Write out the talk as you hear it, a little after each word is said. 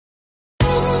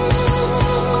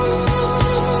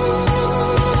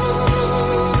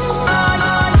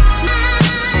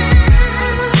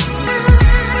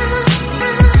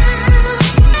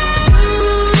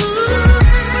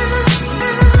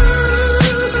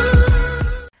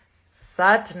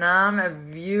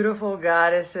Satnam, beautiful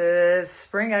goddesses.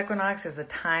 Spring equinox is a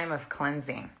time of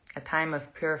cleansing, a time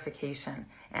of purification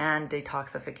and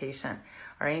detoxification.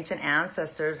 Our ancient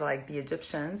ancestors, like the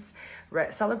Egyptians,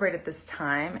 celebrated this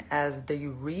time as the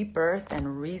rebirth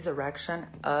and resurrection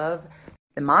of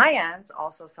the Mayans.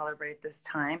 Also celebrate this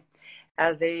time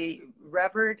as they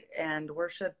revered and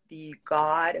worshiped the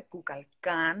god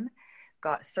Kukulkan,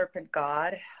 serpent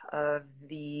god of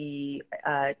the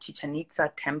Chichen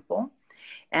Itza temple.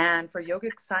 And for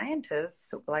yogic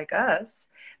scientists like us,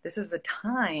 this is a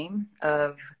time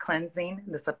of cleansing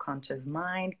the subconscious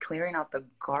mind, clearing out the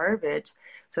garbage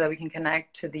so that we can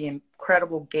connect to the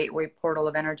incredible gateway portal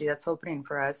of energy that's opening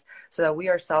for us so that we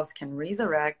ourselves can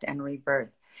resurrect and rebirth.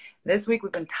 This week,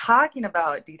 we've been talking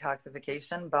about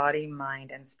detoxification, body, mind,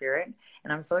 and spirit.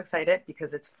 And I'm so excited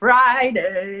because it's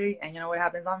Friday. And you know what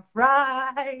happens on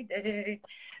Friday?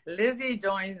 Lizzie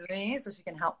joins me so she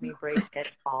can help me break it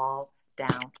all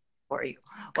down for you.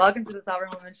 Welcome to the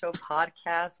Sovereign Woman Show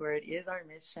podcast, where it is our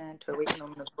mission to awaken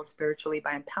women both spiritually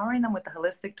by empowering them with the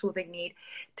holistic tools they need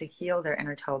to heal their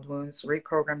inner child wounds,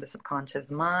 reprogram the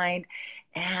subconscious mind,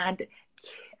 and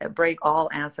break all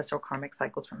ancestral karmic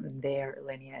cycles from their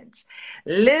lineage.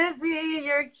 Lizzie,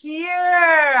 you're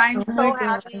here. I'm so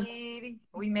happy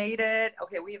we made it.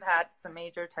 Okay, we've had some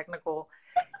major technical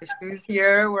issues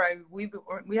here where we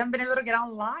haven't been able to get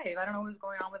on live. I don't know what's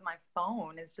going on with my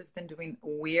phone. It's just been doing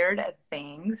weird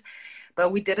things.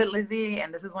 But we did it, Lizzie,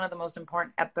 and this is one of the most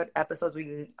important episodes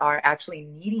we are actually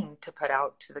needing to put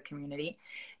out to the community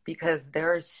because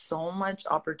there is so much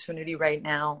opportunity right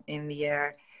now in the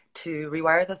air to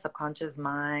rewire the subconscious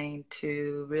mind,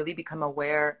 to really become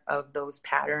aware of those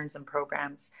patterns and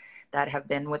programs that have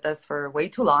been with us for way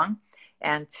too long,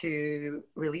 and to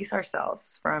release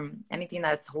ourselves from anything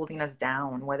that's holding us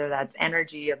down, whether that's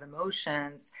energy of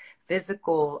emotions,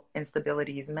 physical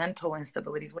instabilities, mental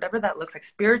instabilities, whatever that looks like,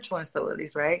 spiritual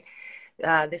instabilities, right?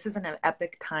 This is an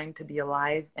epic time to be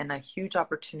alive and a huge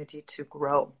opportunity to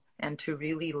grow and to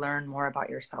really learn more about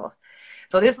yourself.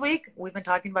 So this week, we've been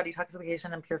talking about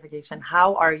detoxification and purification.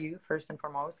 How are you, first and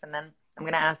foremost? And then I'm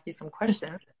going to ask you some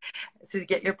questions to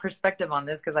get your perspective on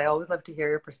this, because I always love to hear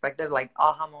your perspective, like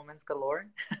aha moments galore.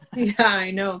 Yeah,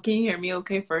 I know. Can you hear me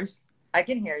okay first? I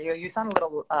can hear you. You sound a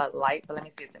little light, but let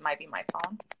me see. It might be my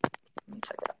phone. Let me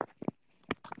check it out.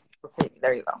 Okay,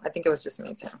 there you go. I think it was just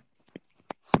me too.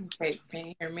 Okay, can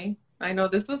you hear me? I know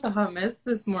this was a hot mess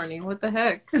this morning. What the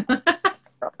heck?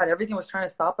 God, everything was trying to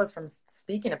stop us from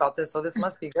speaking about this, so this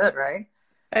must be good, right?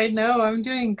 I know. I'm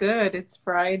doing good. It's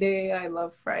Friday. I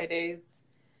love Fridays.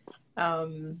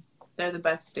 They're the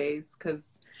best days because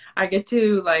I get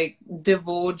to like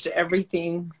divulge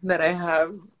everything that I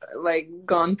have like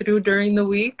gone through during the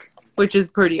week, which is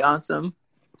pretty awesome.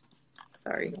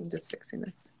 Sorry, I'm just fixing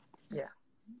this. Yeah,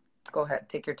 go ahead.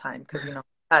 Take your time because, you know,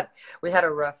 we had a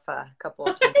rough couple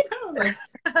of times.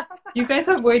 You guys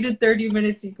have waited 30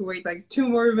 minutes. You can wait like 2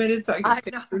 more minutes so I can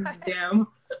fix this damn.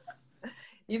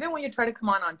 Even when you try to come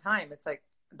on time, it's like,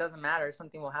 it doesn't matter.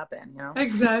 Something will happen, you know?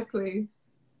 Exactly.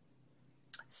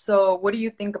 So what do you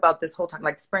think about this whole time?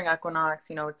 Like spring equinox,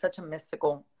 you know, it's such a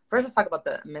mystical. First, let's talk about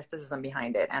the mysticism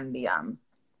behind it and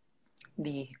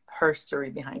the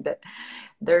herstory behind it.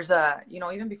 There's you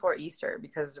know, even before Easter,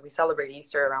 because we celebrate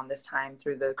Easter around this time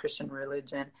through the Christian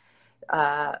religion.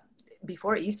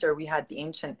 Before Easter, we had the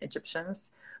ancient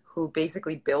Egyptians who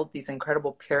basically built these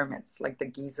incredible pyramids, like the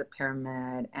Giza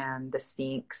pyramid and the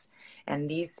Sphinx. And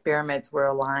these pyramids were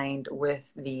aligned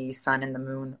with the sun and the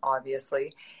moon,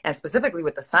 obviously, and specifically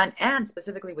with the sun and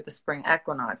specifically with the spring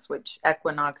equinox, which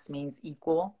equinox means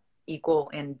equal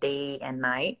in day and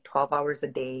night, 12 hours a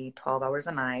day, 12 hours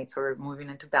a night. So we're moving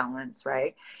into balance,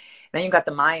 right? Then you got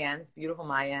the Mayans, beautiful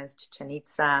Mayans, Chichen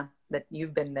Itza, that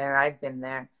you've been there, I've been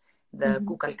there. The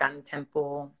Kukulkan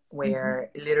temple, where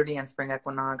literally on spring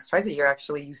equinox, twice a year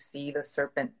actually, you see the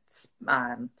serpent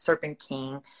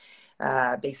king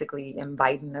basically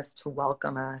inviting us to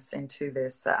welcome us into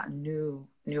this new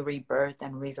rebirth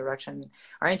and resurrection.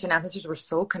 Our ancient ancestors were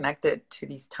so connected to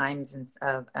these times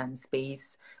and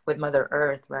space with Mother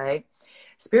Earth, right?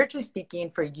 Spiritually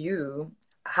speaking, for you,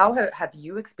 how have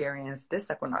you experienced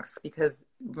this equinox? Because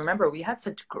remember, we had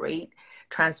such great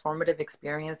transformative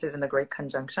experiences in the Great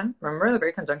Conjunction. Remember the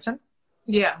Great Conjunction?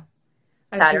 Yeah.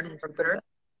 Saturn and Jupiter.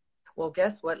 Well,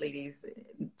 guess what, ladies?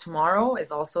 Tomorrow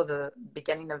is also the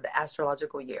beginning of the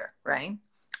astrological year, right?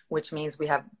 Which means we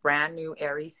have brand new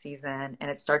Aries season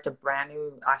and it starts a brand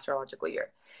new astrological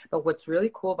year. But what's really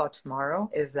cool about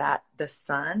tomorrow is that the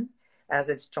sun, as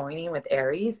it's joining with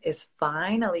Aries, is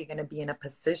finally going to be in a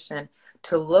position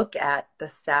to look at the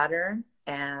Saturn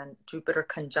and Jupiter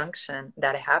conjunction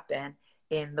that happened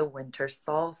in the winter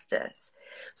solstice.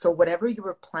 So whatever you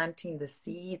were planting the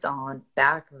seeds on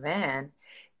back then,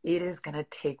 it is going to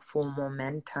take full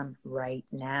momentum right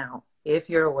now, if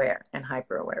you're aware and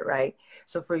hyper aware, right?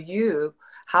 So for you,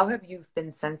 how have you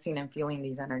been sensing and feeling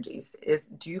these energies?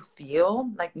 Do you feel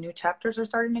like new chapters are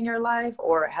starting in your life,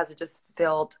 or has it just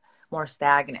felt more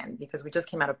stagnant? Because we just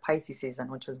came out of Pisces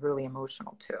season, which was really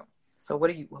emotional too. So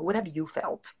what have you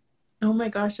felt? Oh my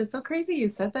gosh, it's so crazy you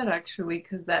said that actually,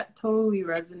 because that totally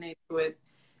resonates with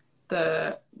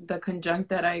the conjunct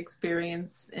that I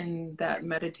experienced in that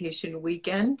meditation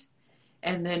weekend,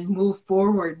 and then move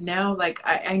forward now. Like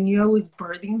I knew I was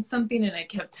birthing something, and I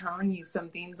kept telling you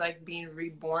something's like being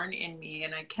reborn in me,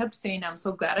 and I kept saying I'm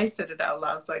so glad I said it out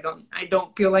loud so I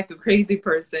don't feel like a crazy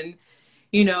person,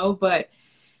 but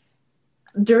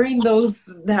during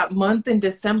that month in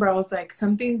December, I was like,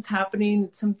 something's happening,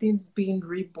 something's being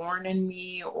reborn in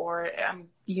me, or I'm,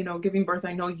 giving birth.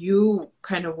 I know you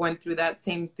kind of went through that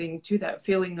same thing too, that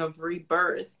feeling of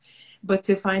rebirth, but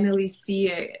to finally see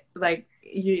it, like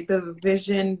the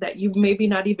vision that you maybe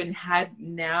not even had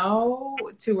now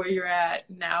to where you're at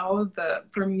now,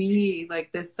 for me,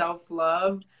 like the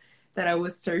self-love that I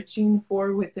was searching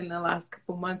for within the last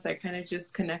couple months, I kind of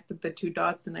just connected the two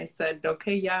dots and I said,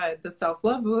 okay, yeah, the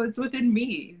self-love, well, it's within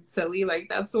me, silly. Like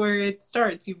that's where it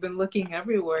starts. You've been looking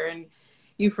everywhere and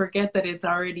you forget that it's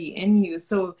already in you.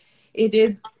 So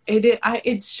it's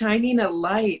shining a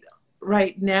light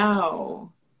right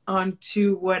now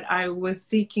onto what I was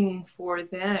seeking for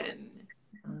then.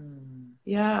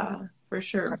 Yeah, for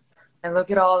sure. And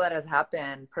look at all that has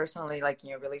happened personally, like in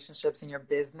your relationships, in your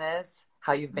business,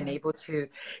 how you've been able to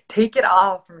take it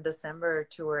off from December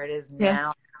to where it is Yeah.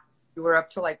 now. You were up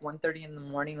to like 1:30 in the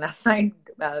morning last night,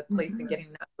 placing,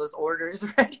 getting those orders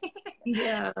ready.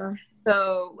 Yeah.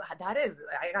 So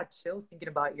I got chills thinking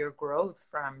about your growth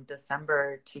from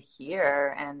December to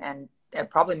here. And it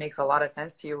probably makes a lot of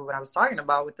sense to you what I was talking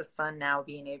about with the sun now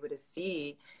being able to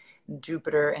see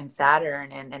Jupiter and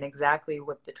Saturn and exactly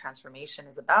what the transformation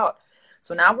is about.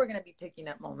 So now we're going to be picking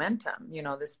up momentum.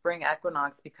 The spring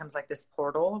equinox becomes like this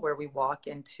portal where we walk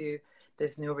into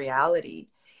this new reality.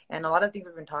 And a lot of things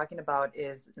we've been talking about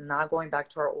is not going back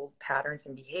to our old patterns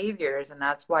and behaviors. And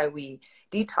that's why we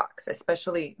detox,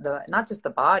 especially not just the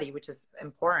body, which is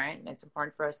important. It's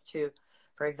important for us to,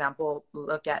 for example,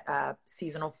 look at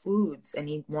seasonal foods and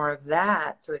eat more of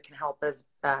that so it can help us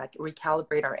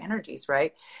recalibrate our energies,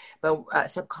 right? But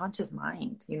subconscious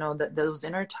mind, those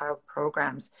inner child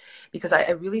programs, because I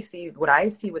really see what I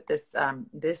see with this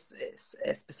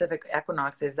specific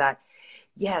equinox is that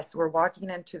yes, we're walking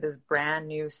into this brand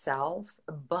new self,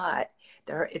 but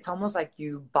it's almost like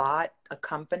you bought a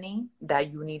company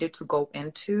that you needed to go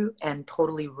into and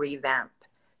totally revamp.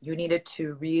 You needed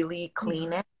to really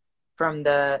clean it from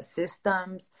the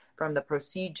systems, from the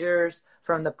procedures,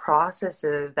 from the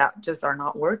processes that just are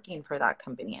not working for that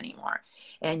company anymore.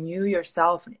 And you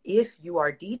yourself, if you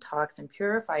are detoxed and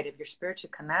purified, if you're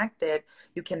spiritually connected,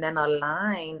 you can then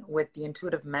align with the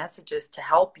intuitive messages to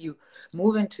help you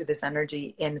move into this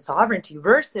energy in sovereignty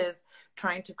versus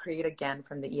trying to create again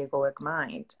from the egoic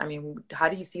mind. I mean, how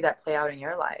do you see that play out in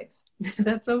your life?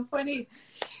 That's so funny.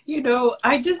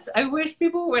 I wish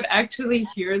people would actually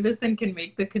hear this and can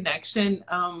make the connection.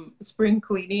 Spring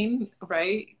cleaning,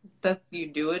 right? That you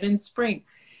do it in spring.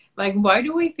 Like, why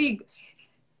do we think?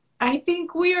 I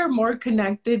think we are more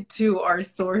connected to our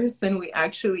source than we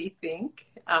actually think.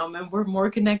 And we're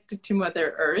more connected to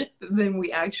Mother Earth than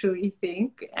we actually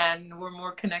think. And we're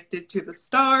more connected to the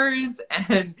stars.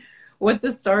 And what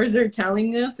the stars are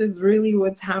telling us is really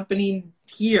what's happening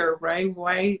here, right?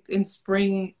 Why in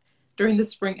spring, during the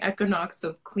spring equinox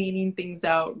of cleaning things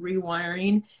out,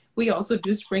 rewiring, we also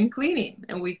do spring cleaning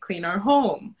and we clean our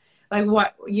home. Like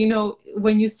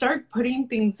when you start putting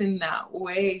things in that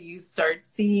way, you start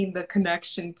seeing the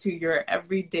connection to your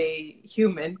everyday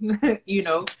human,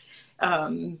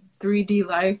 3D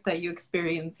life that you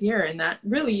experience here. And that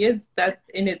really is that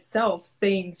in itself,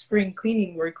 saying spring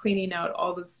cleaning, we're cleaning out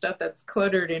all the stuff that's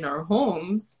cluttered in our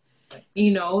homes,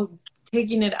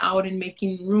 taking it out and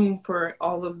making room for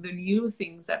all of the new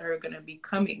things that are going to be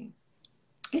coming.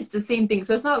 It's the same thing.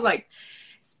 So it's not like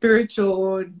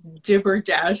spiritual whatever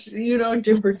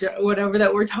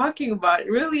that we're talking about.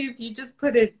 Really, if you just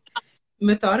put it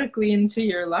methodically into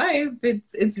your life,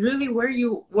 it's really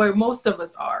where most of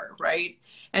us are, right?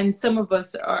 And some of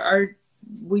us are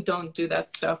we don't do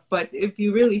that stuff. But if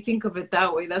you really think of it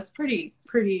that way, that's pretty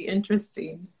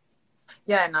interesting.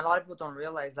 Yeah, and a lot of people don't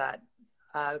realize that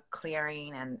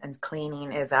clearing and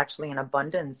cleaning is actually an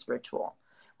abundance ritual.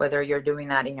 whether you're doing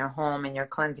that in your home and you're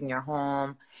cleansing your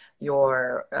home,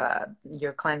 you're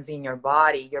cleansing your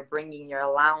body, you're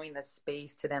allowing the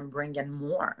space to then bring in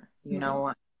more, you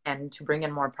know, and to bring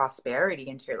in more prosperity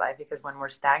into your life. Because when we're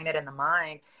stagnant in the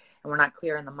mind and we're not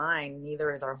clear in the mind,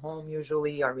 neither is our home,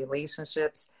 usually our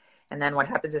relationships. And then what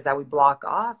happens is that we block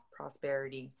off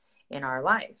prosperity in our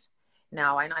life.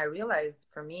 Now, I realized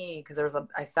for me, because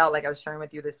I felt like I was sharing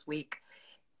with you this week,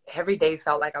 every day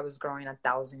felt like I was growing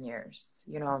 1,000 years.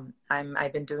 You know,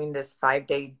 I've been doing this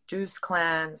 5-day juice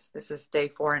cleanse. This is day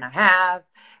 4.5.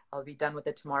 I'll be done with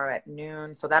it tomorrow at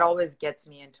noon. So that always gets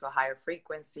me into a higher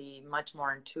frequency, much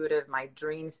more intuitive. My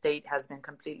dream state has been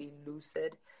completely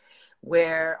lucid,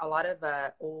 where a lot of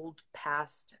old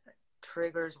past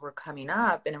triggers were coming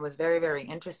up. And it was very, very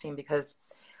interesting because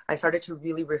I started to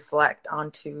really reflect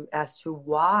as to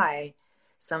why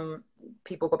some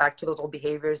people go back to those old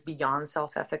behaviors beyond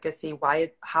self-efficacy,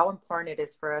 how important it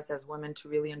is for us as women to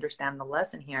really understand the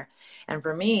lesson here. And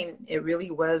for me, it really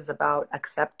was about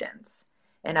acceptance,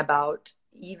 and about,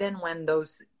 even when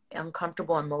those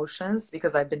uncomfortable emotions,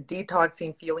 because I've been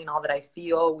detoxing, feeling all that I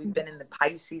feel. We've been in the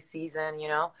Pisces season, you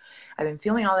know, I've been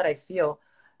feeling all that I feel.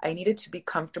 I needed to be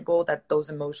comfortable that those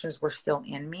emotions were still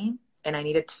in me, and I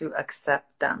needed to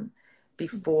accept them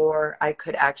before I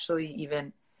could actually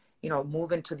even, you know,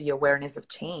 move into the awareness of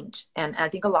change. And I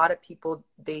think a lot of people,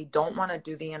 they don't want to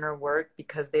do the inner work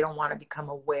because they don't want to become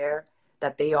aware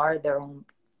that they are their own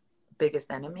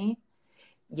biggest enemy.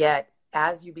 Yet,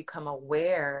 as you become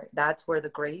aware, that's where the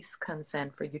grace comes in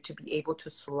for you to be able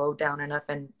to slow down enough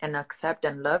and accept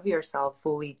and love yourself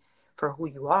fully for who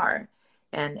you are.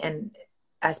 And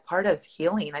as part of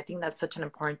healing, I think that's such an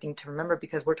important thing to remember,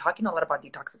 because we're talking a lot about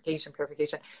detoxification,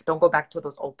 purification. Don't go back to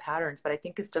those old patterns, but I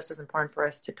think it's just as important for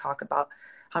us to talk about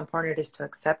how important it is to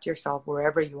accept yourself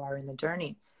wherever you are in the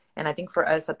journey. And I think for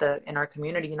us in our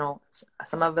community, you know,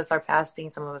 some of us are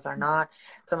fasting, some of us are not.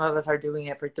 Some of us are doing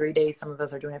it for 3 days. Some of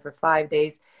us are doing it for 5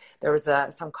 days. There was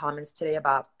some comments today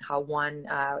about how one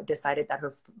decided that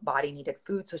her body needed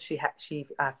food, so she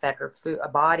fed her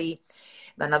body.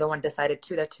 Another one decided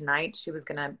too that tonight she was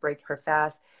going to break her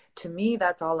fast. To me,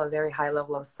 that's all a very high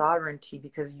level of sovereignty,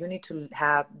 because you need to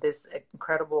have this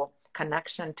incredible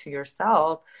connection to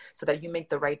yourself so that you make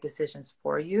the right decisions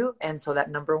for you. And so that,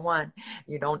 number one,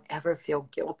 you don't ever feel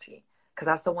guilty, because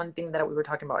that's the one thing that we were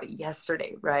talking about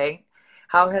yesterday, right?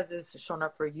 How has this shown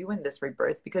up for you in this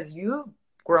rebirth? Because you've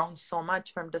grown so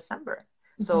much from December.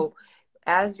 Mm-hmm. So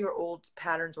as your old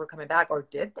patterns were coming back, or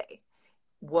did they,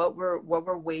 what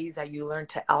were ways that you learned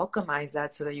to alchemize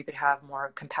that so that you could have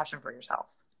more compassion for yourself?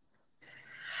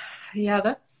 Yeah,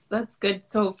 that's good.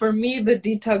 So for me, the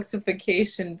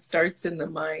detoxification starts in the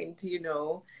mind, you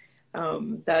know.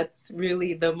 That's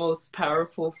really the most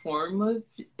powerful form of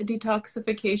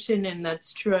detoxification. And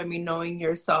that's true. I mean, knowing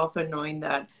yourself and knowing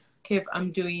that, okay, if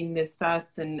I'm doing this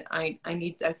fast and I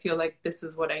feel like this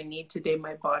is what I need today,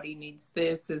 my body needs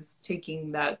this, is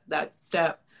taking that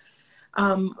step.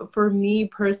 For me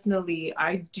personally,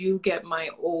 I do get my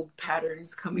old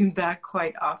patterns coming back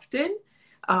quite often,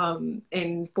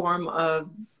 in form of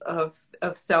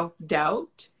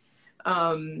self-doubt.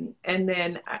 And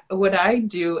then what I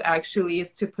do actually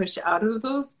is to push out of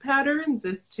those patterns,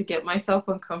 is to get myself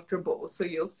uncomfortable. So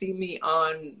you'll see me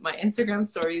on my Instagram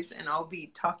stories and I'll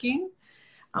be talking,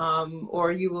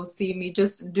 or you will see me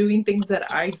just doing things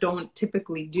that I don't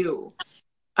typically do.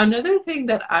 Another thing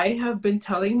that I have been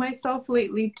telling myself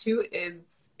lately too is,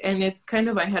 and it's kind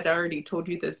of, I had already told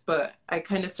you this, but I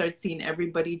kind of start seeing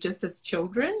everybody just as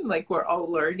children, like we're all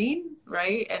learning,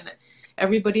 right? And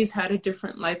everybody's had a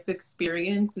different life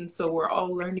experience. And so we're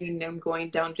all learning and going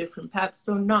down different paths.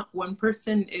 So not one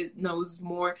person knows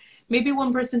more. Maybe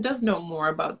one person does know more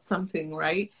about something,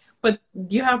 right? But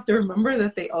you have to remember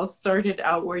that they all started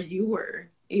out where you were,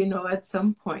 you know, at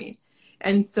some point.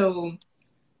 And so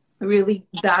really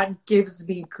that gives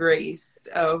me grace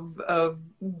of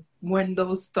when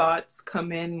those thoughts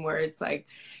come in, where it's like,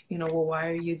 you know, well, why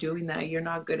are you doing that? You're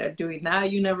not good at doing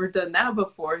that. You never done that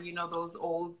before. You know, those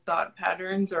old thought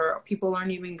patterns, or people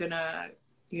aren't even gonna,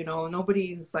 you know,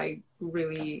 nobody's like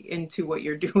really into what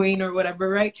you're doing or whatever,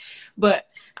 right? But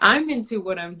I'm into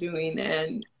what I'm doing,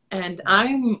 and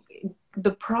I'm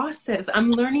the process. I'm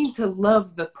learning to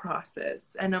love the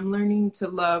process, and I'm learning to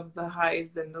love the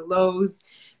highs and the lows,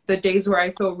 the days where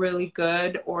I feel really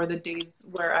good, or the days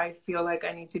where I feel like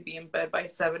I need to be in bed by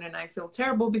 7 and I feel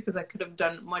terrible because I could have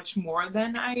done much more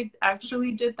than I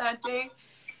actually did that day.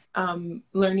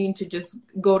 Learning to just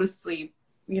go to sleep,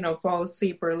 you know, fall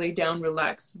asleep or lay down,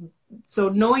 relax. So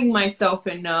knowing myself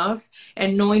enough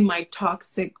and knowing my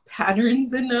toxic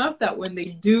patterns enough that when they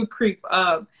do creep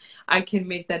up, I can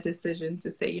make that decision to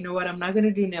say, you know what, I'm not going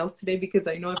to do nails today because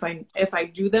I know if I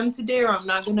do them today, or I'm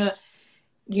not going to,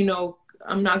 you know,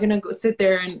 I'm not gonna go sit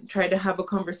there and try to have a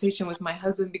conversation with my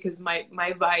husband because my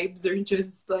vibes are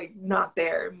just like not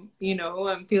there. You know,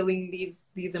 I'm feeling these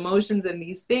emotions and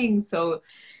these things. So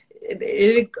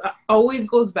it always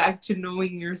goes back to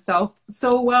knowing yourself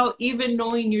so well, even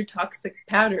knowing your toxic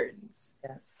patterns.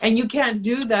 Yes. And you can't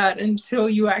do that until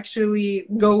you actually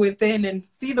go within and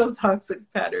see those toxic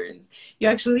patterns. You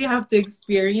actually have to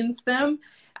experience them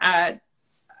at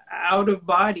out of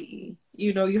body.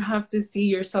 You know, you have to see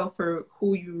yourself for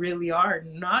who you really are.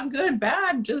 Not good,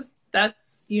 bad, just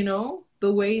that's, you know,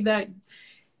 the way that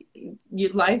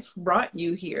your life brought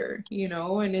you here, you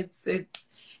know. And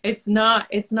it's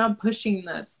not pushing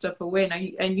that stuff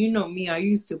away. And you know me, I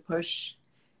used to push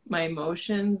my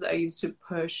emotions. I used to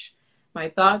push my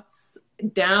thoughts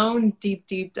down deep.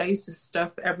 I used to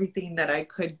stuff everything that I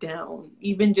could down.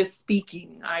 Even just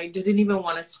speaking, I didn't even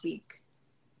want to speak,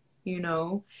 you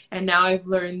know. And now I've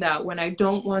learned that when I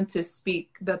don't want to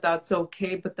speak, that's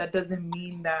okay, but that doesn't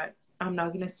mean that I'm not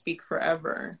going to speak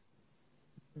forever.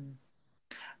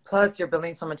 Plus, you're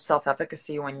building so much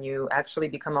self-efficacy when you actually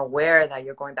become aware that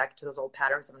you're going back to those old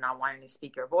patterns of not wanting to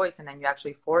speak your voice, and then you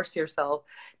actually force yourself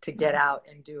to get out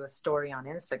and do a story on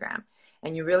Instagram.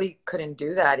 And you really couldn't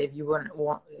do that if you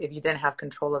didn't have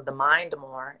control of the mind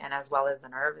more, and as well as the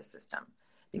nervous system.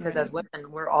 Because Right. as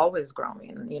women, we're always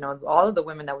growing. You know, all of the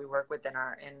women that we work with in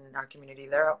our community,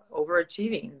 they're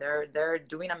overachieving. They're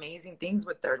doing amazing things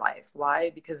with their life. Why?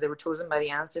 Because they were chosen by the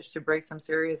ancestors to break some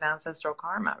serious ancestral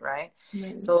karma, right?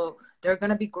 Right. So they're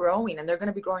going to be growing, and they're going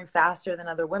to be growing faster than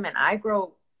other women. I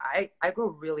grow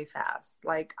really fast.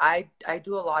 Like I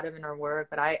do a lot of inner work,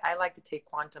 but I like to take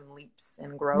quantum leaps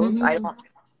in growth. I Mm-hmm. don't.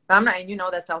 I'm not, and you know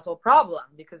that's also a problem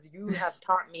because you have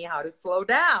taught me how to slow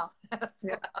down as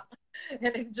Yeah. well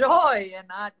and enjoy and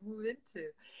not move into.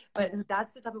 But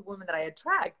that's the type of women that I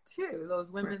attract too. Those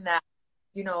women that,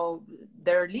 you know,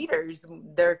 they're leaders,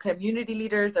 they're community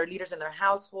leaders, they're leaders in their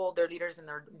household, they're leaders in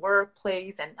their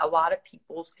workplace, and a lot of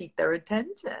people seek their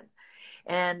attention.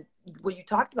 And what you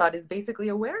talked about is basically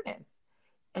awareness.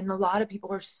 And a lot of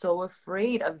people are so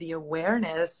afraid of the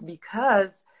awareness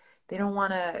because they don't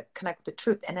want to connect with the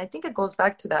truth. And I think it goes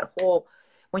back to that whole,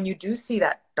 when you do see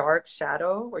that dark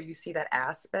shadow or you see that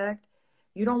aspect,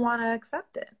 you don't want to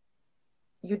accept it.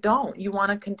 You don't. You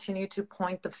want to continue to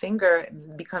point the finger,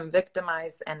 become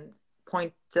victimized, and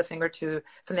point the finger to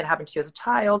something that happened to you as a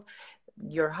child,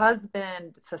 your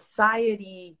husband,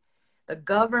 society, the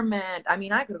government. I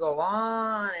mean, I could go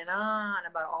on and on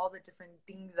about all the different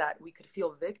things that we could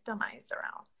feel victimized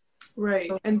around. Right.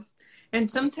 So, And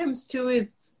sometimes too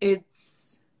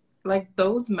it's like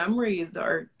those memories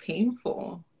are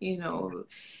painful, you know.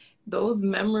 Those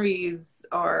memories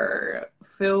are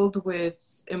filled with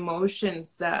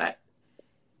emotions that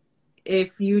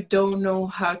if you don't know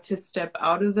how to step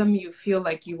out of them, you feel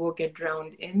like you will get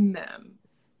drowned in them.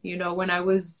 You know, when I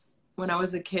was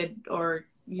a kid, or,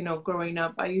 you know, growing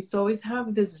up, I used to always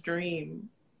have this dream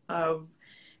of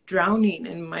drowning,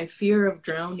 and my fear of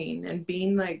drowning and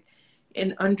being like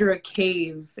in under a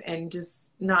cave and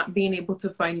just not being able to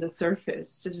find the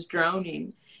surface, just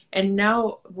drowning. And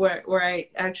now where I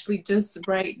actually just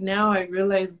right now I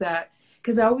realize that,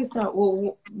 because I always thought,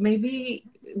 well, maybe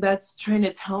that's trying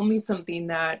to tell me something,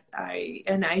 that I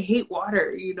hate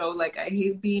water, you know, like I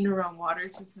hate being around water.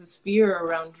 It's just this fear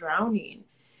around drowning.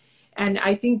 And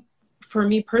I think for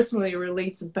me personally, it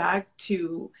relates back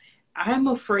to I'm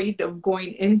afraid of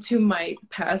going into my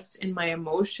past and my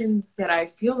emotions, that I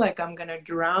feel like I'm going to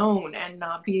drown and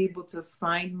not be able to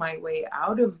find my way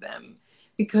out of them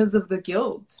because of the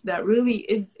guilt that really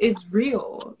is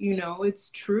real, you know, it's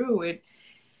true.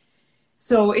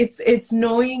 So it's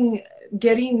knowing,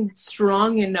 getting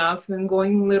strong enough and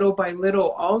going little by little,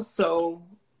 also,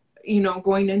 you know,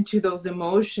 going into those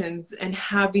emotions and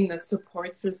having the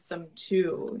support system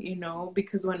too, you know,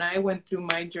 because when I went through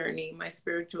my journey, my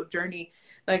spiritual journey,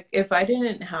 like if I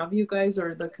didn't have you guys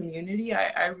or the community,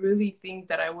 I really think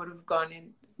that I would have gone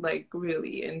in like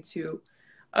really into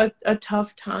a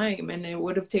tough time, and it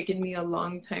would have taken me a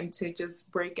long time to just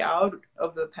break out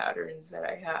of the patterns that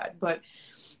I had. But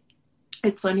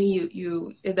it's funny,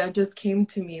 you that just came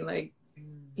to me, like,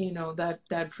 you know,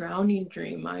 that drowning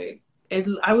dream. I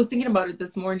was thinking about it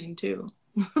this morning too.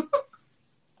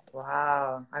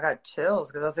 wow, I got chills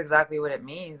because that's exactly what it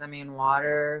means. I mean,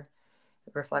 water,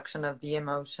 reflection of the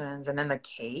emotions, and then the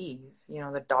cave, you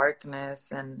know, the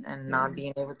darkness, and not Yeah.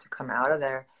 being able to come out of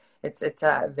there. It's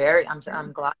a very,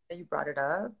 I'm glad that you brought it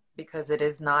up because it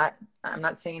is not, I'm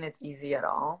not saying it's easy at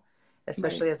all, Right.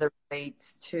 especially as it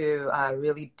relates to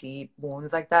really deep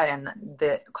wounds like that. And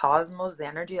the cosmos, the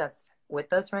energy that's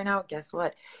with us right now, guess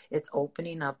what? It's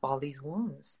opening up all these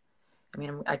wounds. I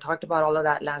mean, I talked about all of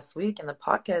that last week in the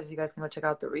podcast. You guys can go check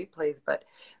out the replays, but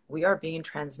we are being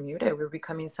transmuted. We're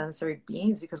becoming sensory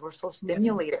beings because we're so Yeah.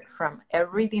 stimulated from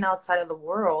everything outside of the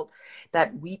world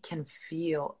that we can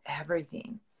feel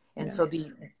everything. And Yeah. so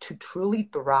to truly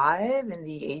thrive in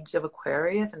the age of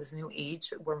Aquarius and this new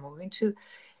age we're moving to,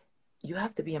 you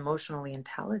have to be emotionally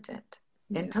intelligent.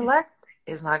 Yeah. Intellect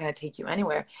is not going to take you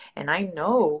anywhere. And I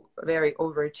know very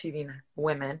overachieving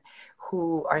women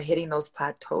who are hitting those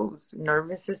plateaus.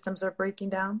 Nervous systems are breaking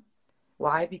down.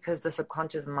 Why? Because the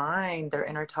subconscious mind, their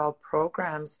inner child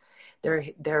programs, they're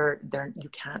you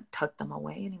can't tuck them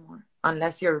away anymore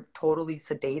unless you're totally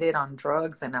sedated on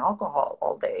drugs and alcohol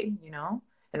all day, you know?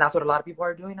 And that's what a lot of people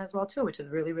are doing as well too, which is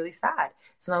really, really sad.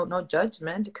 It's no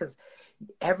judgment because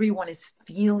everyone is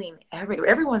feeling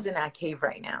everyone's in that cave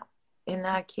right now, in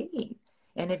that cave.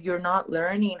 And if you're not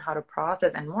learning how to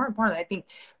process, and more importantly, I think,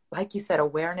 like you said,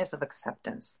 awareness of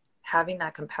acceptance, having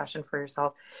that compassion for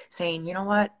yourself, saying, you know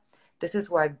what, this is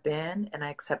who I've been and I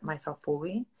accept myself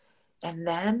fully. And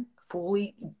then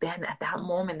fully, then at that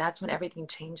moment, that's when everything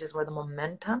changes, where the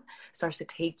momentum starts to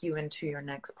take you into your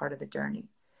next part of the journey.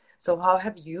 So how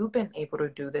have you been able to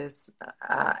do this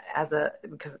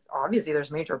because obviously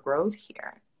there's major growth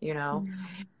here, you know?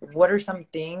 Mm. What are some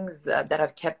things that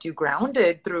have kept you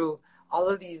grounded through all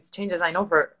of these changes? I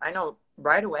know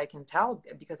right away I can tell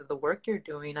because of the work you're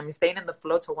doing. I mean, staying in the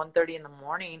flow till 1:30 in the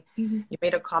morning. Mhm. You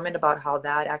made a comment about how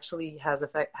that actually has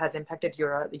impacted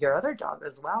your other job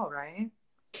as well, right?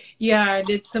 Yeah,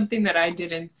 it's something that I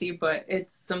didn't see, but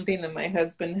it's something that my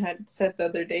husband had said the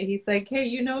other day. He's like,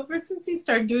 "Hey, ever since you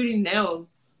start doing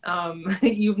nails,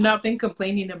 you've not been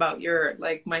complaining about your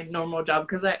like my normal job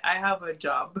because I have a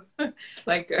job,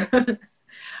 like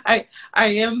I I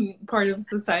am part of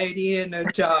society and a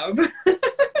job,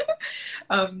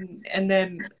 and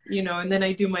then and then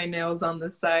I do my nails on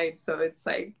the side, so it's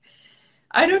like."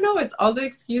 I don't know. It's all the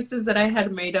excuses that I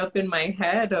had made up in my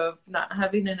head of not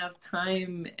having enough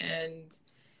time and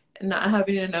not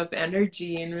having enough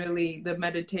energy, and really the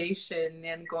meditation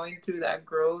and going through that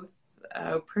growth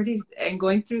pretty and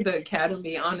going through the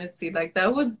academy. Honestly, like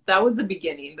that was the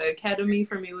beginning. The academy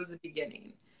for me was the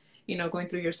beginning. Going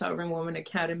through your Sovereign Woman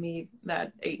Academy,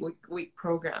 that 8-week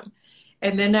program.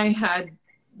 And then I had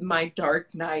my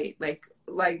dark night, like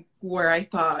where I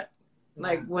thought, Yeah.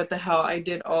 like, what the hell? I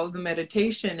did all the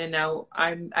meditation, and now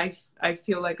I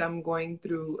feel like I'm going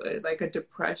through like a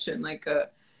depression, like a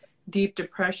deep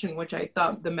depression, which I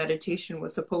thought the meditation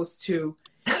was supposed to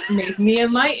make me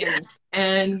enlightened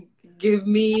and give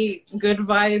me good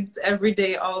vibes every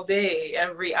day, all day,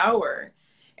 every hour.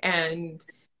 And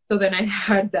so then I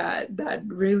had that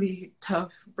really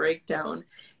tough breakdown.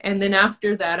 And then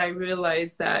after that, I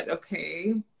realized that,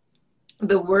 okay,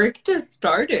 the work just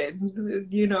started,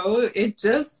 it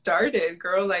just started,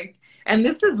 girl. Like, and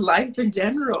this is life in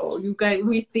general. You guys,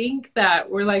 we think that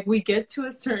we're like, we get to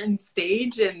a certain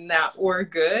stage and that we're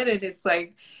good. And it's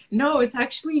like, no, it's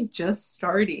actually just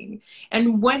starting.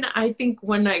 And when I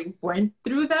went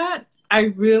through that, I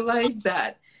realized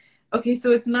that, okay,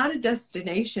 so it's not a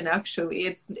destination, actually.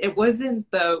 It wasn't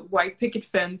the white picket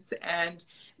fence and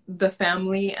the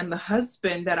family and the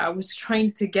husband that I was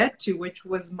trying to get to, which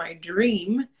was my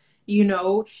dream.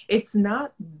 It's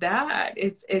not that.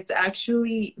 It's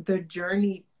actually the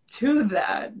journey to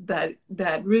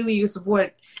that really is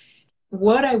what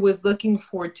I was looking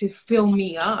for to fill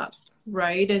me up,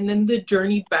 right? And then the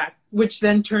journey back, which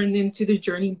then turned into the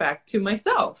journey back to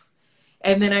myself.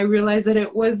 And then I realized that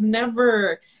it was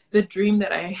never the dream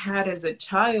that I had as a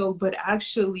child, but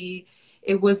actually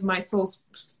it was my soul's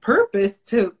purpose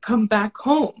to come back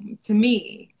home to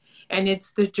me. And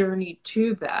it's the journey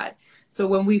to that. So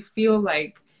when we feel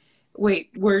like,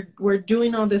 wait, we're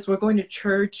doing all this, we're going to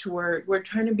church, we're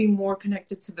trying to be more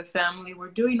connected to the family, we're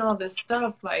doing all this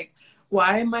stuff, like,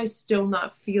 why am I still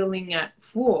not feeling at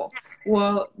full?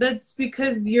 Well, that's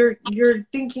because you're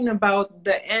thinking about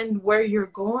the end, where you're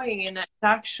going, and it's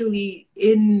actually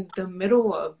in the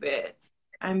middle of it.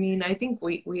 I mean, I think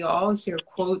we all hear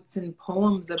quotes and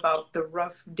poems about the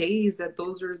rough days, that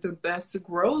those are the best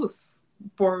growth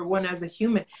for one as a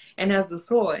human and as a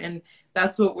soul. And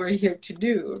that's what we're here to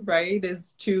do, right?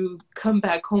 Is to come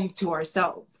back home to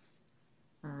ourselves.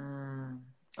 Mm.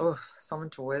 Oh, so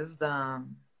much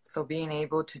wisdom. So being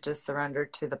able to just surrender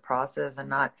to the process and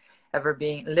not ever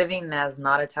being living as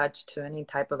not attached to any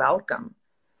type of outcome.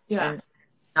 Yeah. And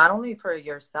not only for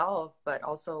yourself, but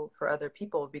also for other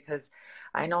people, because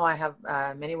I know I have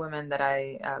many women that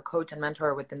I coach and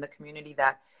mentor within the community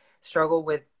that struggle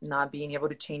with not being able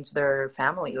to change their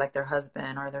family, like their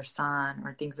husband or their son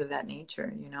or things of that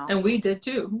nature, you know? And we did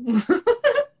too.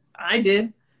 I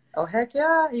did. Oh, heck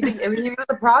yeah. He was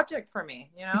a project for me,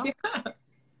 you know?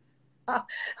 Yeah.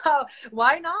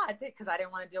 Why not? Because I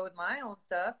didn't want to deal with my own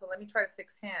stuff. So let me try to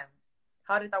fix him.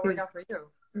 How did that work out for you?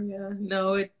 Yeah,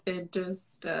 no, it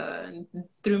just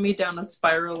threw me down a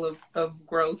spiral of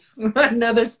growth,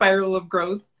 another spiral of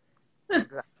growth.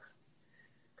 Exactly.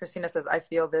 Christina says, I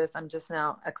feel this. I'm just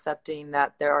now accepting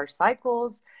that there are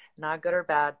cycles, not good or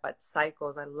bad, but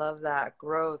cycles. I love that.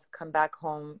 Growth, come back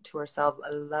home to ourselves.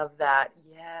 I love that.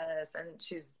 Yes. And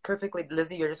she's perfectly,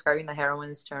 Lizzie, you're describing the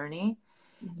heroine's journey.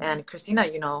 Mm-hmm. And Christina,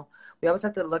 you know, we always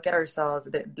have to look at ourselves.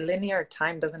 That linear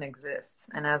time doesn't exist.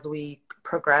 And as we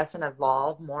progress and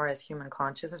evolve more as human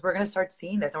consciousness, we're going to start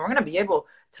seeing this, and we're going to be able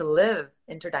to live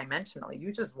interdimensionally.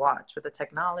 You just watch with the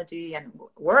technology, and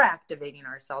we're activating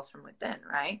ourselves from within,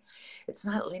 right? It's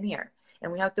not linear.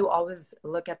 And we have to always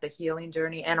look at the healing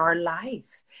journey and our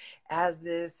life as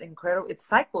this incredible, it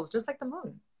cycles just like the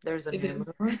moon. There's a new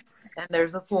moon and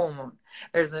there's a full moon.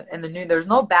 There's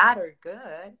no bad or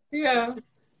good. Yeah. It's just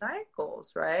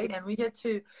cycles, right? And we get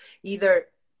to either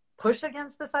push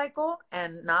against the cycle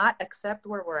and not accept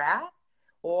where we're at,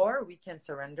 or we can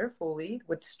surrender fully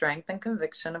with strength and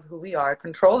conviction of who we are,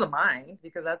 control the mind,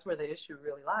 because that's where the issue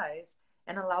really lies,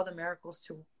 and allow the miracles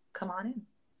to come on in.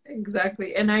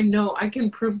 Exactly. And I know I can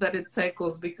prove that it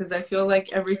cycles, because I feel like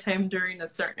every time during a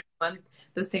certain month,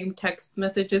 the same text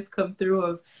messages come through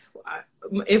of,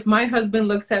 if my husband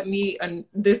looks at me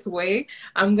this way,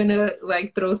 I'm gonna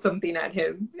like throw something at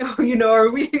him, you know, or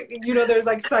there's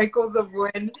like cycles of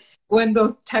when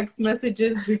those text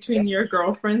messages between your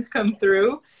girlfriends come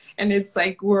through, and it's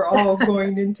like we're all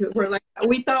we're like,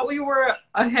 we thought we were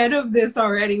ahead of this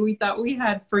already. We thought we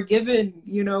had forgiven,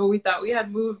 you know, we thought we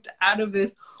had moved out of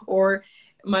this, or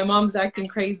my mom's acting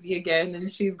crazy again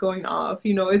and she's going off,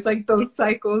 you know. It's like those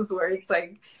cycles where it's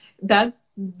like, that's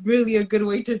really a good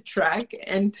way to track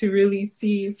and to really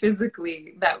see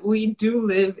physically that we do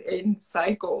live in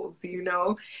cycles, you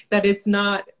know, that it's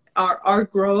not our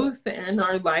growth and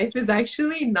our life is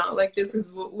actually not like this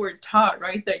is what we're taught,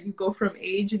 right? That you go from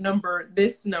age number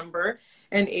this number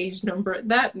and age number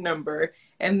that number,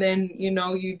 and then, you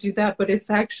know, you do that, but it's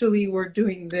actually we're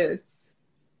doing this,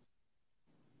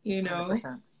 you know.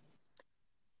 100%.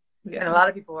 Yeah. And a lot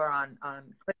of people are on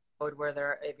click mode where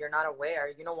they're, if you're not aware,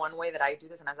 you know, one way that I do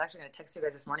this, and I was actually going to text you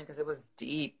guys this morning because it was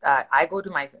deep. I go to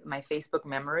my Facebook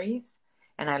memories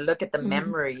and I look at the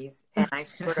memories, and I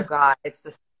swear to God, it's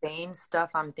the same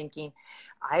stuff I'm thinking.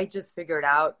 I just figured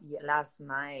out last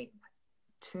night,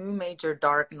 2 major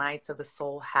dark nights of the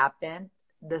soul happened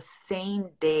the same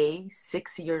day,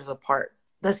 6 years apart.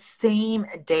 The same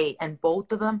day, and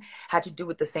both of them had to do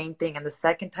with the same thing. And the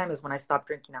second time is when I stopped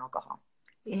drinking alcohol.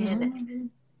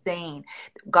 Insane.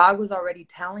 God was already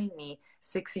telling me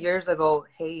 6 years ago,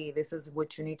 hey, this is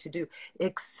what you need to do.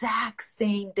 Exact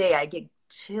same day. I get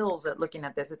chills at looking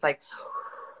at this. It's like,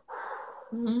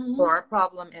 so our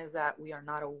problem is that we are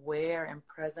not aware and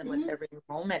present with every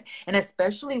moment, and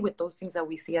especially with those things that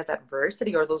we see as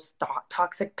adversity or those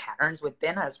toxic patterns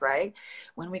within us, right?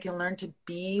 When we can learn to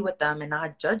be with them and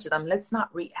not judge them, let's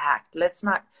not react. Let's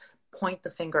not point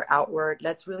the finger outward.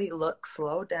 Let's really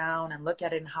slow down and look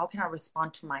at it. And how can I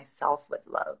respond to myself with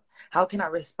love? How can I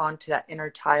respond to that inner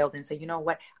child and say, you know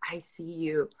what? I see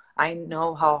you. I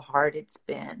know how hard it's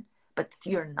been, but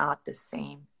you're not the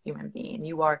same human being.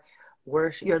 You're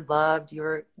loved,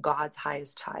 you're God's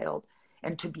highest child.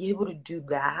 And to be able to do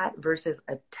that versus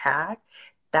attack,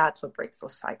 that's what breaks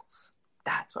those cycles.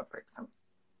 That's what breaks them.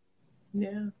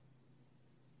 Yeah.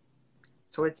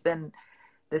 So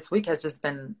this week has just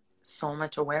been so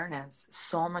much awareness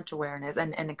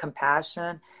and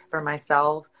compassion for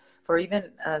myself, for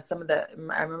even some of I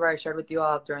remember I shared with you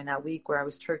all during that week where I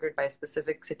was triggered by a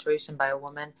specific situation by a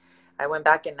woman. I went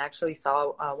back and actually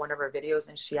saw one of her videos,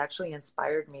 and she actually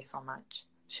inspired me so much.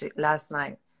 Last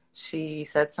night, she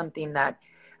said something that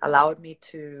allowed me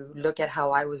to look at how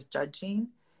I was judging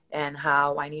and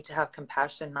how I need to have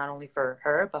compassion, not only for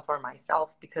her, but for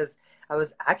myself, because I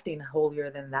was acting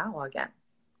holier than thou again.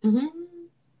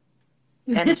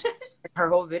 And her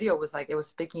whole video was like, it was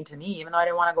speaking to me, even though I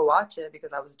didn't want to go watch it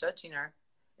because I was judging her.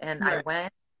 And I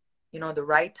went, you know, the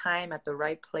right time at the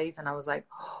right place. And I was like,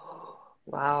 oh,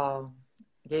 wow.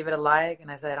 I gave it a like,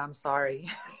 and I said, I'm sorry.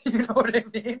 You know what I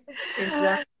mean?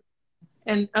 Exactly.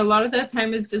 And a lot of that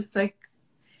time is just like,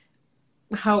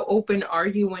 how open are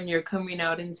you when you're coming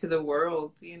out into the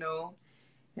world, you know?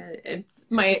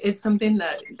 It's something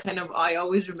that kind of I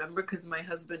always remember because my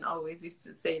husband always used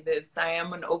to say this. I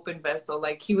am an open vessel.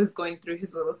 Like he was going through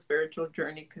his little spiritual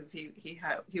journey because he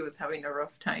was having a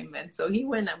rough time, and so he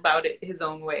went about it his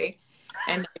own way.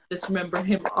 And I just remember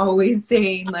him always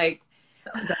saying, like,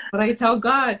 that's what I tell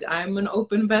God. I'm an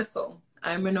open vessel.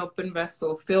 I'm an open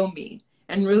vessel. Fill me.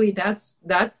 And really, that's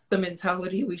the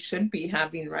mentality we should be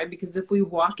having, right? Because if we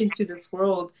walk into this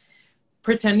world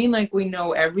pretending like we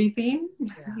know everything,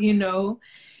 Yeah. you know,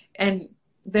 and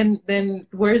then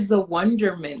where's the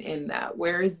wonderment in that?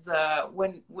 Where's the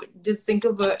just think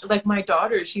of like my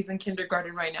daughter, she's in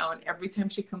kindergarten right now, and every time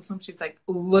she comes home, she's like,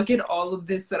 look at all of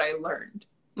this that I learned.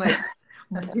 Like,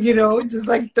 you know, just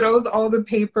like throws all the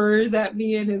papers at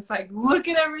me, and it's like, look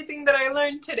at everything that I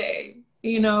learned today,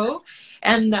 you know.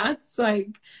 And that's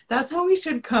how we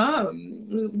should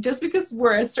come. Just because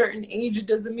we're a certain age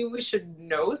doesn't mean we should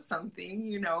know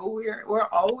something, you know. We're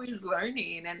always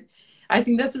learning, and I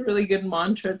think that's a really good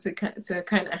mantra to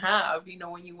kind of have, you know,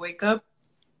 when you wake up.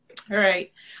 All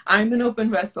right, I'm an open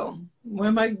vessel. What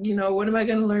am I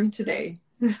going to learn today?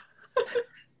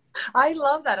 I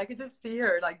love that. I could just see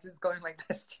her like just going like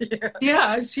this to you.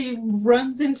 Yeah, she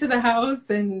runs into the house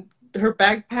and her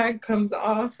backpack comes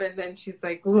off, and then she's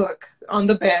like, look, on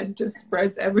the bed, just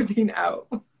spreads everything out.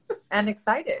 And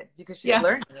excited because she's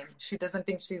learning. She doesn't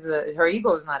think her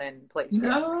ego is not in place yet.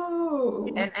 No.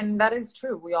 And that is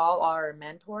true. We all are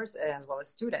mentors as well as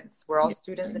students. We're all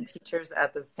students and teachers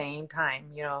at the same time.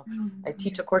 You know, I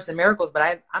teach a course in miracles,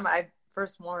 but I'm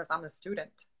a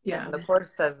student. Yeah. And the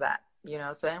course says that, you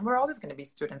know, so, and we're always going to be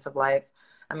students of life.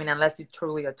 I mean, unless you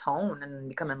truly atone and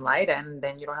become enlightened,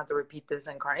 then you don't have to repeat this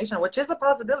incarnation, which is a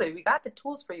possibility. We got the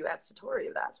tools for you at Satori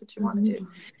if that's what you want to do.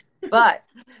 But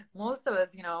most of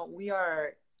us, you know,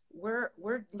 we're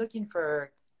looking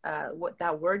for what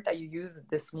that word that you used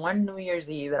this one New Year's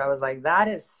Eve that I was like, that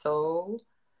is so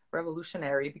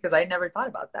revolutionary because I never thought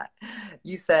about that.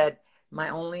 You said, my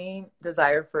only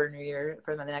desire for New Year,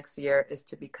 for the next year, is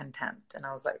to be content. And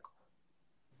I was like,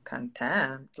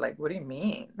 content? Like, what do you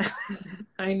mean?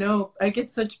 I know. I get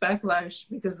such backlash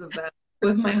because of that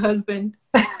with my husband.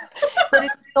 But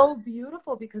it's so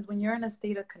beautiful because when you're in a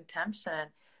state of contemplation,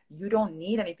 you don't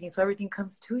need anything. So everything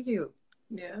comes to you.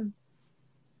 Yeah.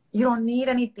 You don't need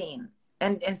anything.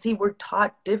 And see, we're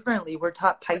taught differently. We're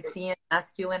taught Piscean,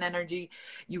 masculine energy.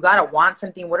 You got to want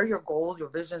something. What are your goals, your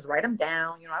visions? Write them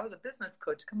down. You know, I was a business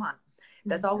coach. Come on.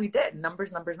 That's all we did.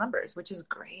 Numbers, numbers, numbers, which is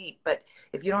great. But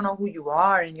if you don't know who you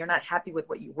are and you're not happy with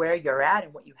where you're at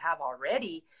and what you have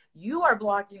already, you are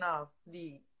blocking off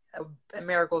the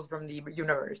miracles from the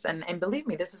universe. And believe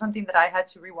me, this is something that I had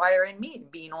to rewire in me,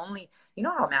 being only, you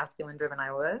know how masculine driven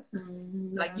I was.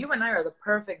 Like you and I are the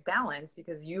perfect balance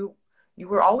because you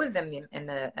were always in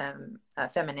the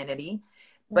femininity,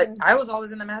 but I was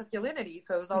always in the masculinity.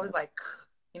 So it was always like,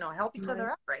 you know, help each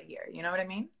other out right here. You know what I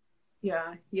mean?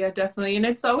 Yeah, definitely. And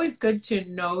it's always good to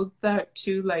know that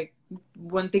too. Like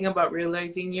one thing about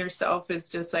realizing yourself is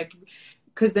just like,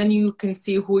 because then you can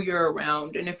see who you're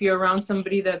around. And if you're around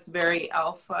somebody that's very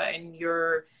alpha and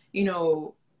you're, you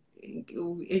know,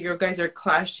 your guys are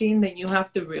clashing, then you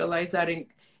have to realize that. And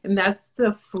that's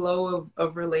the flow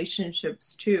of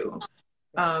relationships too.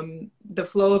 The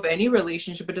flow of any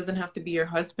relationship. It doesn't have to be your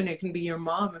husband. It can be your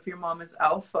mom. If your mom is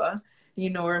alpha, you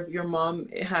know, or if your mom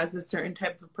has a certain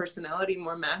type of personality,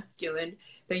 more masculine,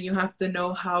 then you have to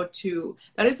know how to,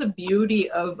 that is the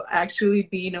beauty of actually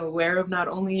being aware of not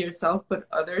only yourself, but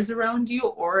others around you,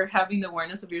 or having the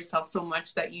awareness of yourself so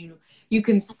much that you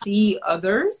can see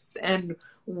others and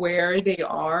where they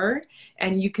are,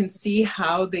 and you can see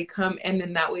how they come. And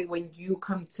then that way, when you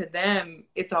come to them,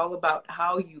 it's all about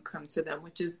how you come to them,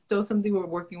 which is still something we're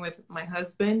working with my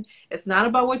husband. It's not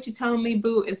about what you tell me,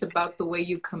 boo. It's about the way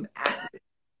you come at it.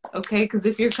 Okay? Because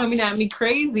if you're coming at me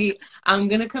crazy, I'm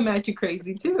going to come at you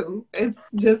crazy too. It's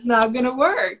just not going to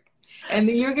work. And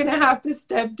then you're going to have to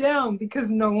step down because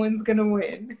no one's going to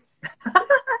win.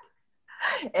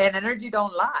 And energy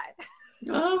don't lie.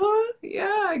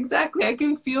 Yeah, exactly. I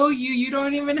can feel you. You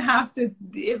don't even have to.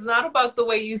 It's not about the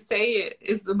way you say it.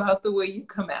 It's about the way you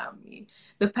come at me.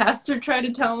 The pastor tried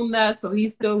to tell him that, so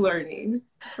he's still learning.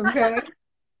 Okay.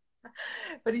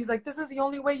 But he's like, this is the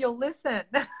only way you'll listen.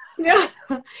 Yeah.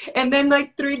 And then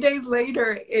like 3 days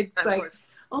later, it's like,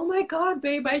 oh my God,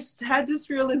 babe, I just had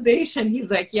this realization. He's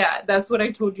like, yeah, that's what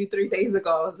I told you 3 days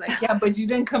ago. I was like, yeah, but you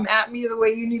didn't come at me the way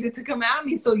you needed to come at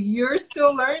me. So you're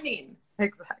still learning.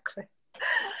 Exactly.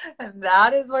 And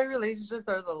that is why relationships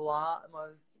are the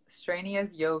most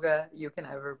strenuous yoga you can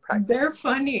ever practice. They're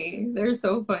funny. They're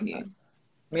so funny.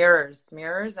 Mirrors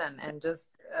and just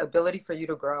ability for you